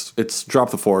not? It's drop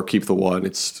the 4, keep the 1.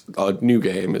 It's a new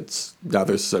game. Now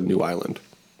there's a new island.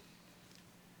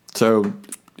 So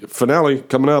finale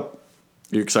coming up.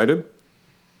 You excited?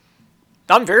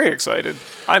 I'm very excited.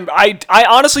 I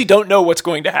honestly don't know what's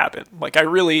going to happen. Like, I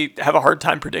really have a hard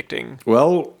time predicting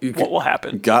what will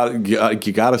happen. You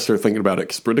got to start thinking about it,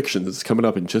 because predictions is coming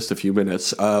up in just a few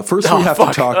minutes. First, we have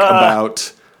to talk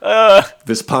about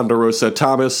this Ponderosa.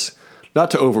 Thomas,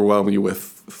 not to overwhelm you with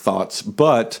thoughts,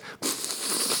 but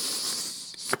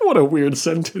what a weird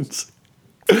sentence.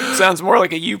 Sounds more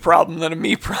like a you problem than a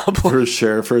me problem. For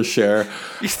sure.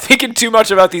 You're thinking too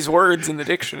much about these words in the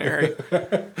dictionary.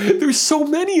 There's so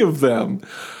many of them.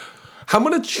 How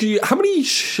much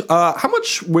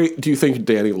weight do you think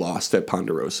Danny lost at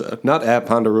Ponderosa? Not at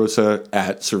Ponderosa,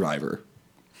 at Survivor.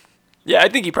 Yeah, I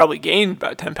think he probably gained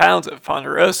about 10 pounds at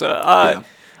Ponderosa.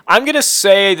 I'm going to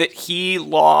say that he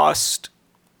lost...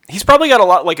 He's probably got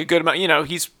a good amount,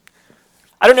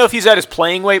 I don't know if he's at his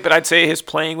playing weight, but I'd say his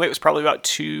playing weight was probably about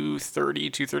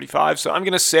 230, 235. So I'm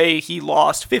going to say he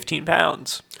lost 15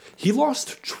 pounds. He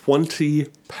lost 20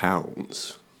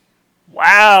 pounds.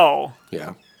 Wow.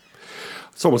 Yeah.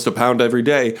 It's almost a pound every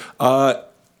day.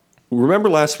 Remember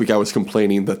last week I was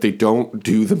complaining that they don't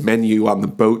do the menu on the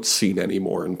boat scene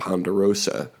anymore in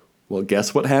Ponderosa. Well,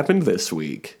 guess what happened this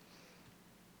week?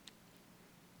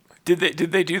 Did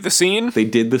they do the scene? They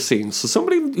did the scene. So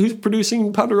somebody who's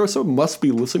producing Ponderosa must be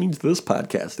listening to this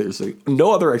podcast. There's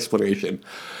no other explanation.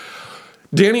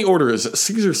 Danny orders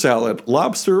Caesar salad,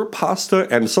 lobster, pasta,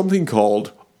 and something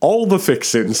called all the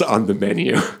fixins on the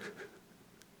menu.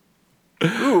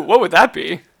 Ooh, what would that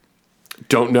be?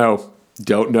 Don't know,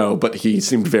 but he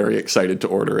seemed very excited to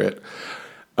order it.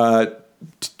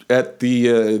 At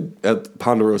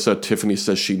Ponderosa, Tiffany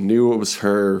says she knew it was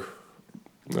her.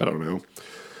 I don't know.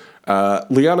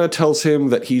 Liana tells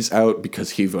him that he's out because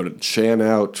he voted Shan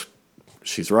out.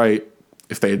 She's right.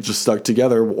 If they had just stuck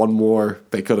together one more,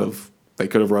 they could have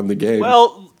run the game.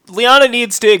 Well, Liana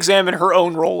needs to examine her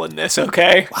own role in this,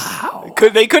 okay? Wow.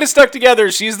 They could have stuck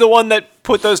together. She's the one that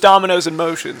put those dominoes in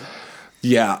motion.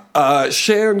 Yeah.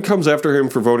 Shan comes after him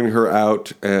for voting her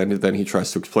out, and then he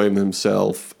tries to explain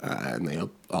himself, and they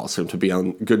all seem to be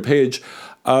on good page.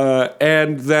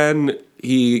 And then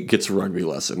he gets a rugby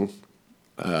lesson.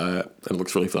 It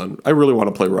looks really fun. I really want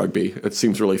to play rugby. It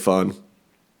seems really fun.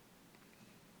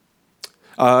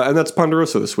 And that's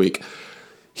Ponderosa this week.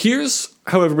 Here's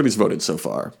how everybody's voted so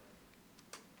far.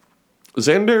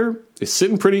 Xander is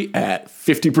sitting pretty at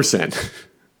 50%.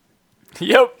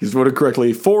 Yep. He's voted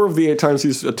correctly 4 of the 8 times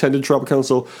he's attended Tribal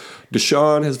Council.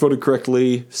 Deshaun has voted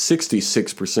correctly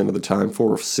 66% of the time,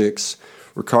 4 of 6.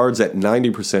 Ricard's at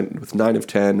 90% with 9 of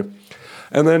 10.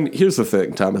 And then here's the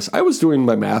thing, Thomas. I was doing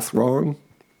my math wrong.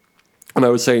 And I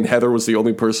was saying Heather was the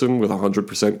only person with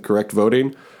 100% correct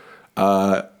voting.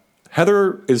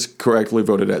 Heather is correctly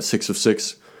voted at 6 of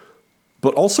 6.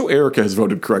 But also Erica has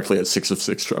voted correctly at 6 of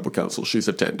 6 Tribal Council she's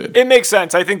attended. It makes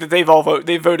sense. I think that they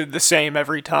voted the same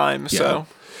every time. So, yeah.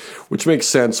 Which makes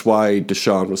sense why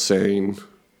Deshaun was saying,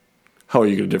 how are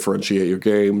you going to differentiate your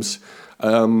games?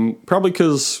 Probably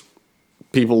because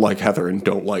people like Heather and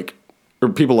don't like... Or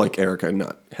people like Erica and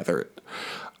not Heather.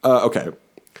 Okay.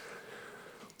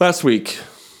 Last week,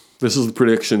 this is the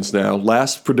predictions now.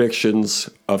 Last predictions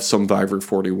of Survivor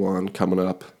 41 coming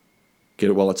up.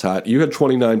 Get it while it's hot. You had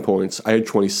 29 points. I had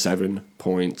 27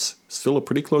 points. Still a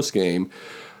pretty close game.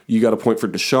 You got a point for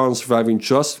Deshaun surviving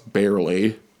just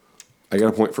barely. I got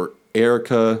a point for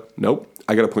Erica. Nope.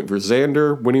 I got a point for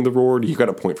Xander winning the reward. You got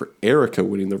a point for Erica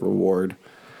winning the reward.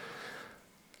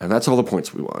 And that's all the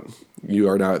points we won. You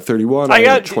are now at 31. I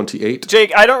got 28.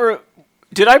 Jake,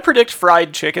 did I predict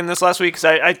fried chicken this last week?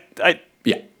 Because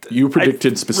yeah, you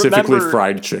predicted specifically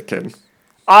fried chicken.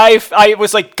 I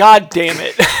was like, God damn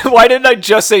it. Why didn't I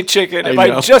just say chicken? If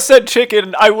I just said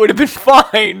chicken, I would have been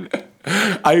fine.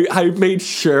 I made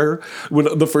sure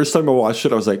when the first time I watched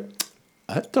it, I was like,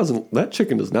 that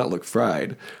chicken does not look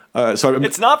fried.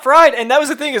 It's not fried, and that was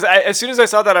the thing. As soon as I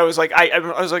saw that, I was like,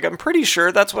 I'm pretty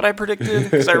sure that's what I predicted,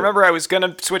 because I remember I was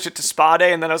gonna switch it to spa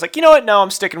day, and then I was like, you know what? No,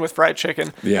 I'm sticking with fried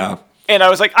chicken. Yeah. And I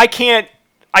was like, I can't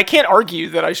argue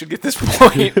that I should get this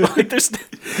point. Like,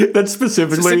 that's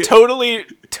specifically it's a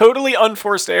totally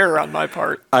unforced error on my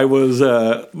part. I was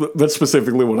that's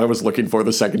specifically what I was looking for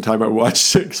the second time I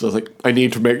watched it. So I was like, I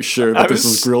need to make sure that this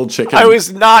is grilled chicken. I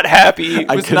was not happy.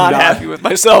 I was not happy with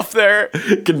myself there.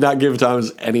 Could not give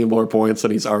Thomas any more points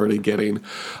than he's already getting.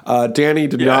 Danny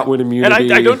did not win immunity.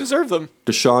 And I don't deserve them.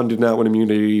 Deshaun did not win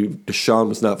immunity. Deshaun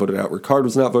was not voted out. Ricard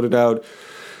was not voted out.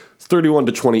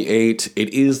 31-28.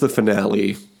 It is the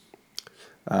finale.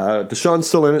 Deshaun's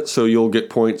still in it, so you'll get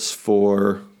points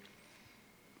for...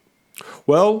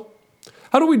 Well,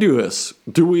 how do we do this?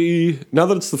 Now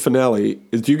that it's the finale,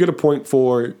 do you get a point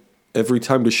for every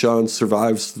time Deshaun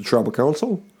survives the Tribal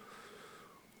Council?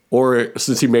 Or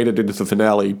since he made it into the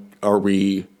finale, are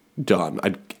we done?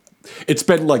 It's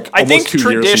been like I almost think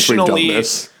 2 years since we've done traditionally,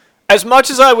 this. as much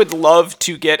as I would love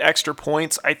to get extra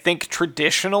points, I think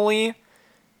traditionally,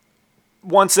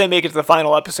 once they make it to the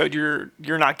final episode, you're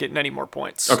not getting any more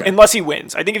points. Okay. Unless he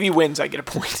wins. I think if he wins, I get a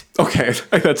point. Okay,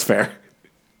 that's fair.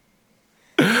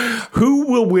 Who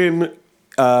will win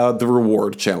the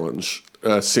reward challenge?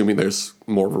 Assuming there's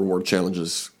more reward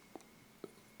challenges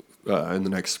in the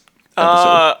next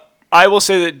episode. I will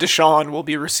say that Deshaun will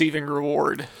be receiving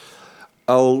reward.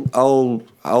 I'll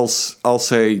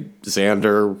say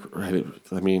Xander.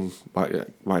 I mean,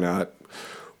 why not?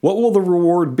 What will the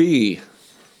reward be?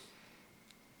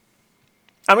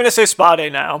 I'm going to say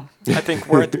Spade now. I think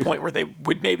we're at the point where they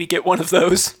would maybe get one of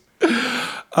those.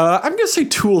 I'm going to say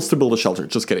tools to build a shelter.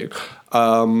 Just kidding.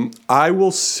 I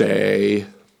will say...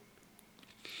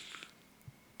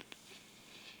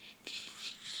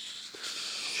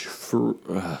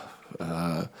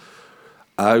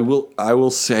 I will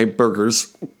say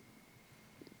burgers.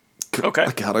 Okay.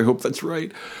 God, I hope that's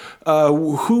right.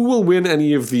 Who will win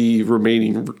any of the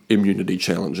remaining immunity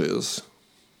challenges?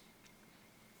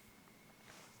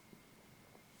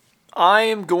 I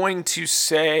am going to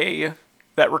say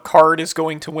that Ricard is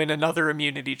going to win another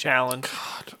immunity challenge.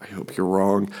 God, I hope you're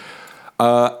wrong.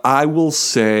 I will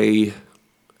say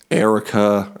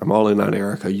Erica. I'm all in on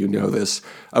Erica. You know this.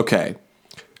 Okay.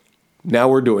 Now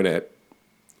we're doing it.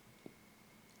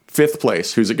 5th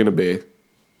place. Who's it going to be?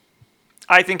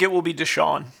 I think it will be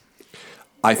Deshaun.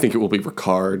 I think it will be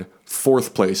Ricard.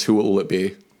 4th place. Who will it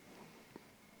be?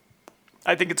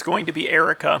 I think it's going to be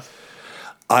Erica.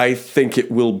 I think it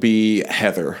will be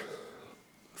Heather.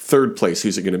 3rd place.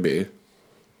 Who's it going to be?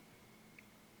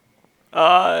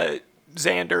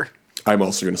 Xander. I'm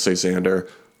also going to say Xander.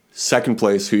 2nd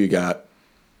place. Who you got?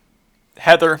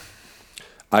 Heather.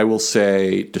 I will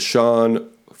say Deshaun.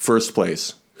 1st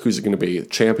place. Who's it going to be?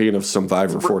 Champion of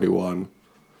Survivor 41.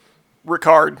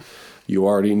 Ricard. You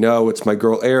already know. It's my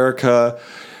girl Erica.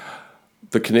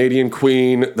 The Canadian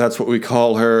Queen. That's what we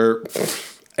call her.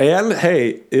 And,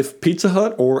 hey, if Pizza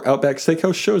Hut or Outback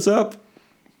Steakhouse shows up,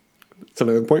 it's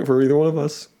another point for either one of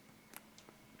us.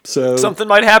 So Something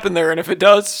might happen there, and if it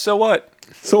does, so what?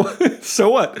 So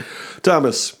what?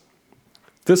 Thomas,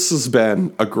 this has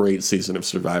been a great season of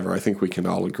Survivor. I think we can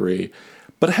all agree.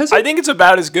 But I think it's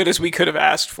about as good as we could have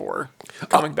asked for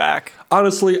coming back.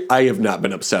 Honestly, I have not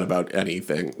been upset about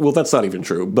anything. Well, that's not even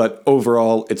true. But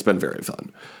overall, it's been very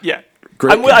fun. Yeah.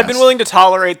 Great I've been cast. willing to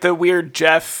tolerate the weird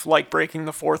Jeff, breaking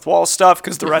the fourth wall stuff,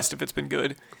 because the rest of it's been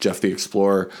good. Jeff the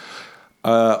Explorer.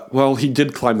 Well, he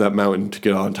did climb that mountain to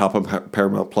get on top of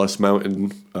Paramount Plus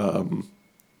Mountain.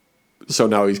 So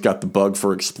now he's got the bug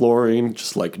for exploring,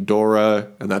 just like Dora,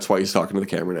 and that's why he's talking to the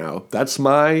camera now. That's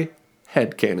my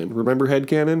headcanon. Remember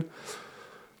headcanon?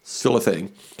 Still a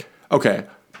thing. Okay.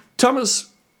 Thomas,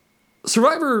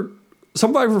 Survivor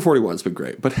 41's been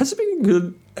great, but has it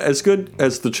been as good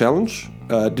as The Challenge?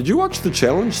 Did you watch The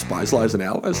Challenge, Spies, Lies, and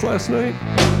Allies last night?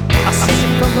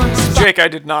 Jake, I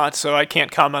did not, so I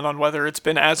can't comment on whether it's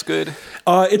been as good.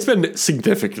 It's been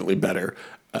significantly better.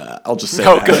 I'll just say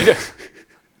Oh, that.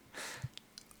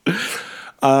 good.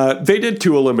 They did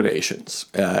 2 eliminations,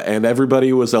 and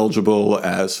everybody was eligible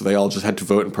as they all just had to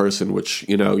vote in person, which,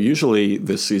 usually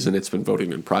this season it's been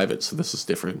voting in private, so this is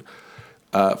different.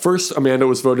 First, Amanda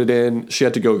was voted in. She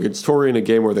had to go against Tori in a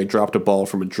game where they dropped a ball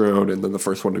from a drone, and then the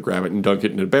first one to grab it and dunk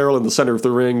it in a barrel in the center of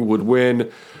the ring would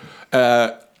win.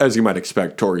 As you might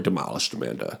expect, Tori demolished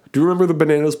Amanda. Do you remember the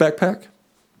Bananas backpack?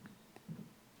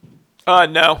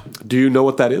 No. Do you know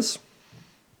what that is?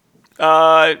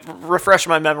 Refresh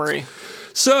my memory.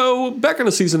 So, back in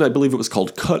a season, I believe it was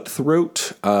called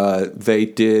Cutthroat, they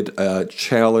did a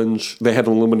challenge. They had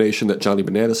an elimination that Johnny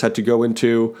Bananas had to go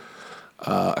into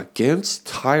against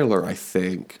Tyler, I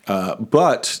think.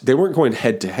 But they weren't going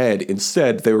head-to-head.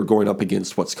 Instead, they were going up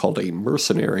against what's called a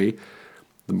mercenary.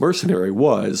 The mercenary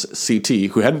was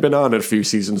CT, who hadn't been on in a few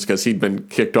seasons because he'd been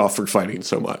kicked off for fighting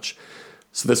so much.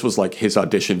 So this was like his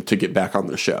audition to get back on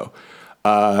the show.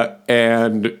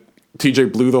 And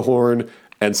TJ blew the horn,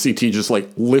 and CT just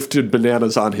lifted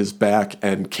Bananas on his back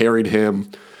and carried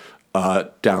him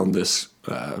down this,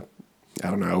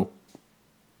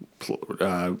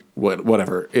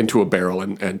 whatever, into a barrel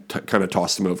and kind of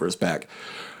tossed him over his back.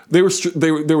 They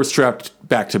were strapped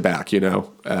back to back,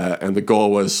 and the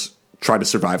goal was try to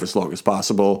survive as long as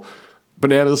possible.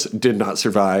 Bananas did not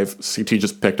survive. CT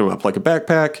just picked him up like a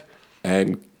backpack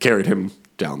and carried him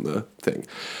down the thing.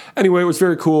 Anyway, it was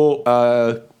very cool.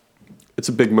 It's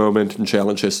a big moment in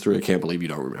challenge history. I can't believe you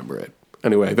don't remember it.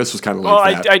 Anyway, this was kind of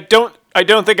like that. I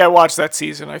don't think I watched that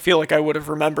season. I feel like I would have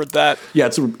remembered that. Yeah,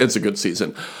 it's a good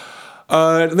season.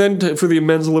 For the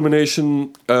men's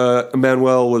elimination,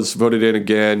 Emmanuel was voted in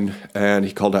again, and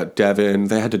he called out Devin.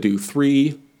 They had to do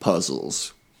 3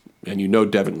 puzzles,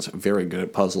 and Devin's very good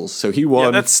at puzzles, so he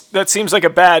won. Yeah, that seems like a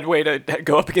bad way to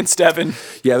go up against Devin.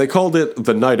 Yeah, they called it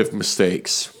the night of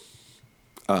mistakes,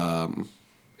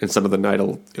 instead of the night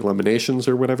of eliminations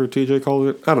or whatever TJ called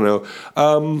it. I don't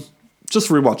know. Just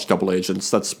rewatch Double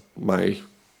Agents. That's my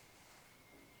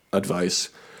advice.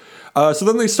 So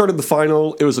then they started the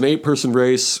final. It was an 8-person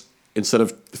race. Instead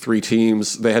of 3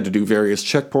 teams, they had to do various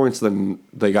checkpoints. Then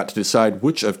they got to decide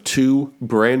which of 2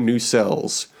 brand new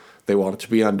cells they wanted to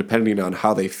be on, depending on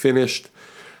how they finished.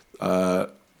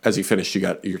 As you finished, you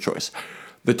got your choice.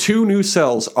 The 2 new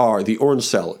cells are the orange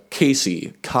cell,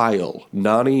 Casey, Kyle,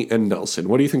 Nany, and Nelson.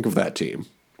 What do you think of that team?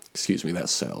 Excuse me, that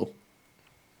cell.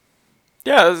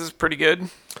 Yeah, this is pretty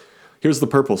good. Here's the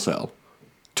purple cell.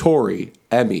 Tori,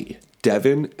 Emmy,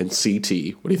 Devin, and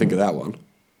CT. What do you think of that one?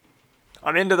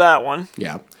 I'm into that one.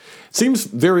 Yeah. Seems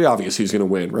very obvious who's going to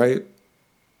win, right?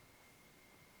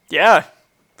 Yeah.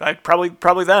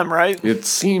 Probably them, right? It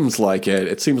seems like it.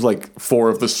 It seems like 4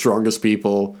 of the strongest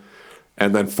people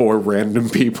and then 4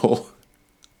 random people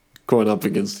going up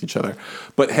against each other.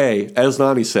 But hey, as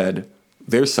Nany said,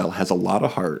 their cell has a lot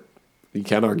of heart. You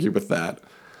can't argue with that.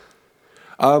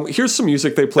 Here's some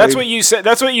music they played. That's what you say.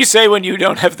 That's what you say when you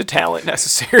don't have the talent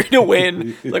necessary to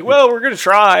win. Like, well, we're gonna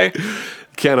try.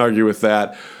 Can't argue with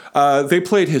that. They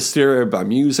played Hysteria by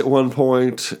Muse at one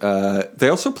point. They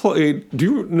also played. Do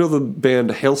you know the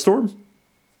band Hailstorm?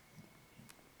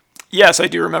 Yes, I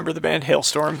do remember the band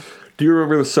Hailstorm. Do you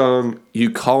remember the song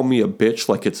 "You Call Me a Bitch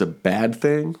Like It's a Bad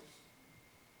Thing"?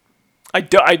 I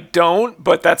don't,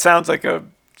 but that sounds like a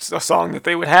song that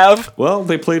they would have. Well,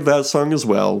 they played that song as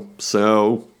well,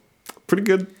 so pretty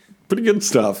good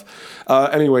stuff.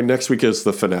 Anyway, next week is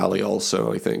the finale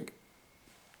also, I think.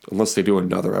 Unless they do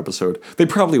another episode. They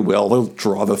probably will. They'll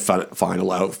draw the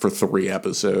final out for 3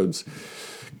 episodes.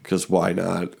 Because why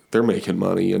not? They're making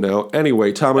money,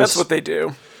 Anyway, Thomas. That's what they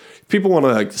do. If people want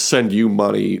to send you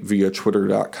money via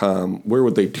twitter.com, where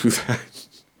would they do that?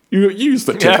 You use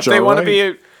the tip jar, if they want right?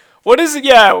 to be... What is it?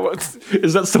 Yeah.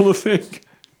 Is that still a thing?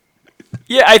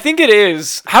 Yeah, I think it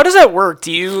is. How does that work?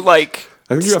 Do you I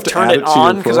think you have to turn add it it to your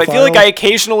on? Because I feel like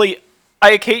profile.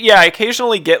 I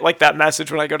occasionally get like that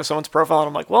message when I go to someone's profile and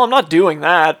I'm like, well, I'm not doing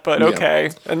that, but okay.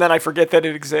 Yeah. And then I forget that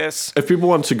it exists. If people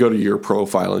want to go to your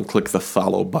profile and click the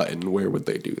follow button, where would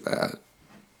they do that?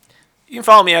 You can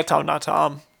follow me at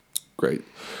Tom. Great.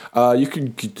 You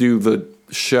can do the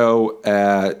show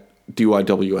at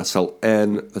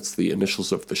DYWSLN. That's the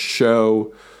initials of the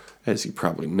show, as you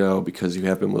probably know because you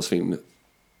have been listening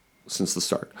since the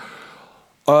start.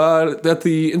 At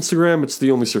the Instagram, it's the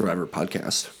Only Survivor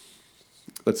podcast.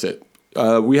 That's it.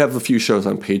 We have a few shows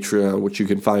on Patreon, which you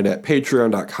can find at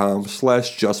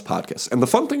patreon.com/justpodcast. And the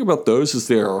fun thing about those is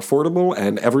they are affordable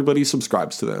and everybody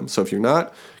subscribes to them. So if you're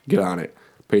not, get on it.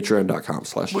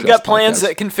 Patreon.com/justpodcast. We've got plans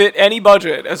that can fit any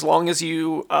budget as long as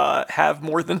you have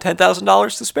more than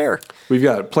 $10,000 to spare. We've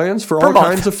got plans for Per all month.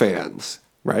 kinds of fans,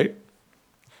 right?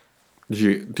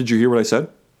 Did you hear what I said?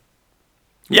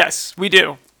 Yes, we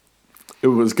do. It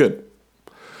was good.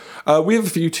 We have a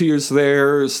few tiers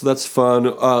there, so that's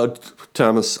fun.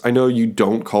 Thomas, I know you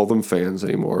don't call them fans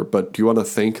anymore, but do you want to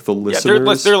thank the listeners?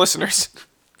 Yeah, they're listeners.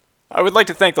 I would like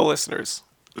to thank the listeners.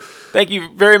 Thank you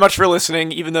very much for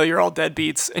listening, even though you're all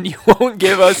deadbeats and you won't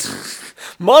give us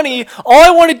money. All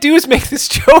I want to do is make this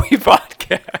Joey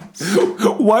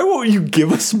podcast. Why won't you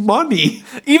give us money?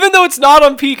 Even though it's not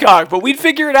on Peacock, but we'd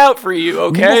figure it out for you,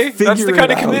 okay? We'll That's the figure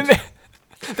kind it of out. commitment.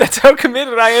 That's how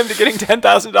committed I am to getting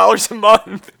 $10,000 a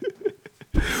month.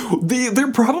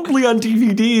 They're probably on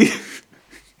DVD.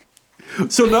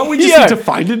 So now we just need to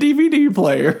find a DVD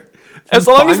player. As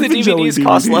long as the Find Joey DVDs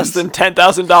cost less DVDs. than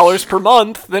 $10,000 per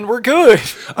month, then we're good.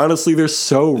 Honestly, they're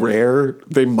so rare,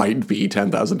 they might be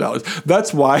 $10,000.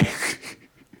 That's why...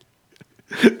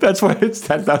 That's why it's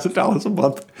 $10,000 a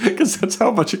month, because that's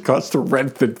how much it costs to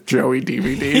rent the Joey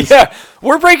DVDs. Yeah,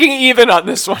 we're breaking even on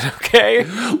this one, okay?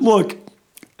 Look,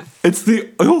 it's the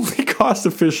only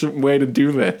cost-efficient way to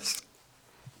do this.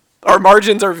 Our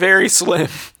margins are very slim.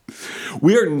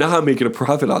 We are not making a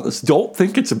profit on this. Don't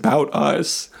think it's about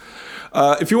us.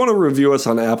 If you want to review us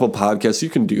on Apple Podcasts, you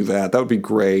can do that. That would be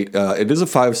great. It is a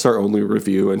 5-star only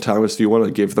review. And Thomas, do you want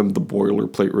to give them the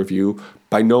boilerplate review?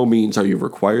 By no means are you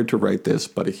required to write this,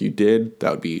 but if you did,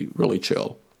 that would be really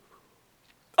chill.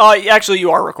 Actually,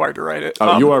 you are required to write it.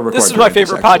 Oh, you are required This is to my write this,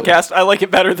 favorite actually. podcast. I like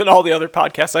it better than all the other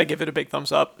podcasts. I give it a big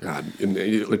thumbs up. God,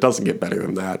 it doesn't get better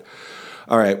than that.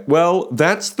 All right. Well,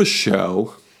 that's the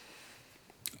show.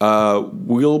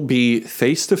 We'll be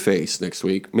face-to-face next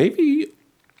week, maybe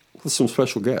with some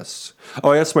special guests. Oh,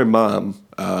 I asked my mom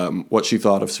what she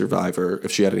thought of Survivor,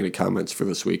 if she had any comments for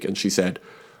this week, and she said,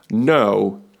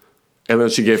 no. And then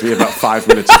she gave me about 5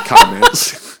 minutes of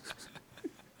comments.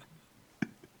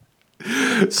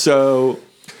 So,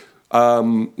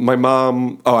 my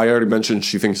mom, I already mentioned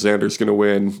she thinks Xander's going to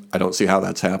win. I don't see how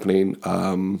that's happening.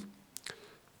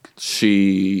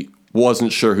 She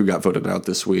wasn't sure who got voted out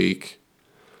this week.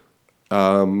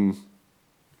 And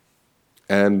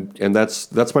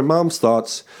that's my mom's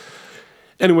thoughts.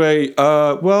 Anyway,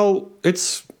 well,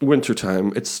 it's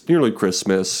wintertime. It's nearly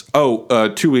Christmas.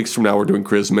 2 weeks from now we're doing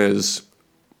Christmas.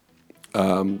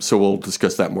 So we'll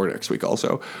discuss that more next week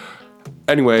also.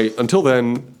 Anyway, until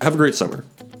then, have a great summer.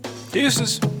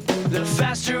 Deuces. The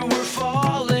faster we're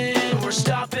falling, we're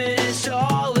stopping and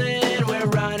stalling, we're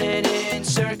running in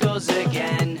circles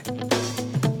again.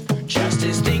 Just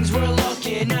as things were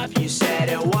looking up, you said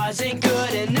it wasn't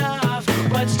good enough,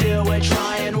 but still we're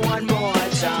trying one more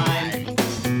time.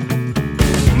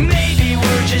 Maybe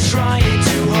we're just trying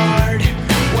too hard,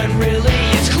 when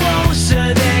really it's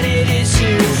closer than it is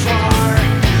too far.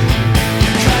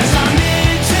 'Cause I'm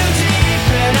in too deep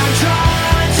and I'm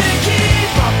trying to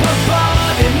keep up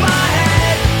above in my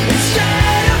head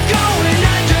instead of going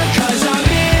under. 'Cause I'm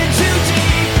in too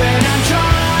deep and I'm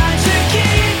trying to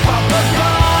keep up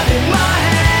above in my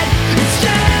head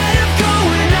instead of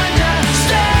going under.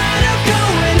 Instead of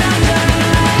going under.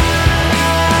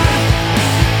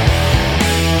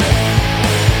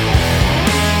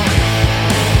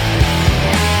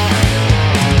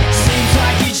 Seems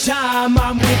like each time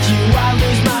I'm with you I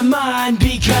lose my mind,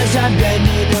 because I'm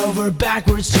bending over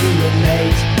backwards to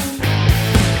relate.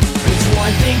 It's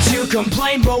one thing to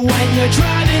complain, but when you're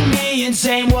driving me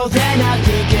insane, well then I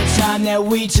think it's time that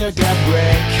we took a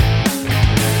break.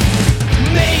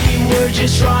 Maybe we're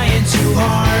just trying too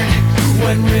hard,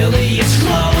 when really it's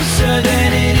closer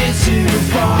than it is too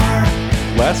far.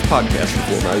 Last podcast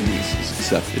before my niece is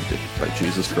accepted by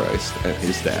Jesus Christ and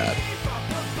his dad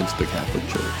into the Catholic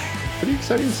Church. Pretty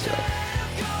exciting stuff.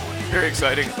 Very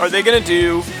exciting. Are they going to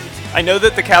do... I know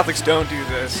that the Catholics don't do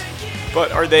this,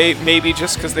 but are they, maybe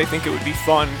just because they think it would be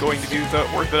fun, going to do the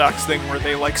Orthodox thing where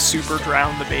they, like, super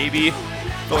drown the baby?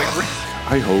 They'll, like,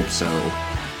 I hope so.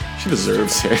 She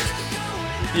deserves it.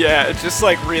 yeah, it's just,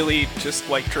 like, really just,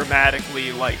 like,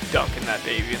 dramatically, like, dunking that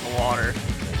baby in the water.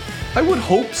 I would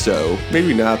hope so.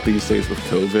 Maybe not these days with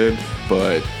COVID,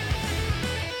 but...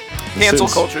 Cancel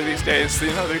since- culture these days.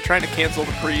 You know, they're trying to cancel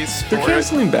the priests. They're for it.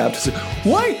 canceling baptism.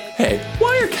 Why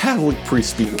are Catholic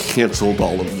priests being canceled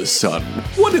all of a sudden?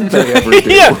 What did they ever do?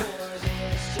 Yeah.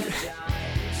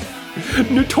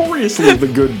 Notoriously the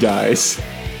good guys.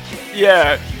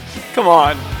 Yeah, come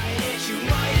on. You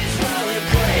might as well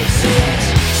embrace it.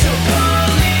 So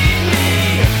believe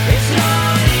me, it's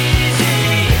not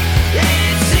easy.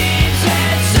 It seems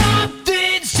that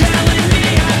something's telling me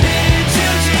I'm in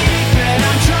too deep and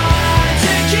I'm trying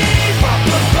to keep up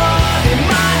above in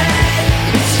my head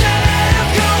instead of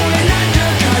going under.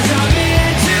 'Cause I'm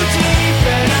in too deep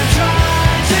and I'm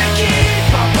trying to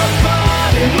keep up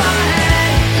above in my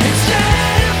head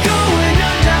instead of going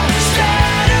under.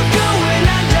 Instead of going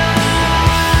under.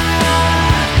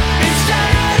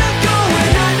 Instead of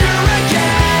going under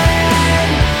again.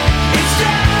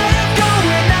 Instead of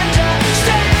going under.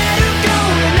 Instead of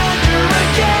going under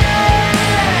again.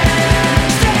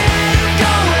 Instead of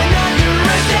going under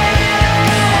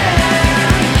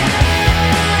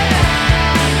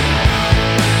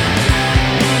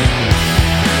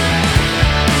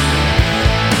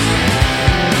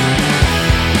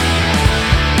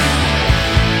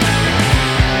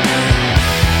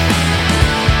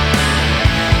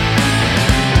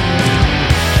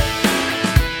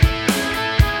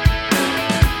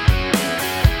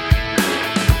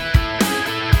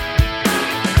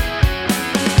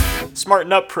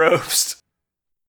Smarten up, Probst.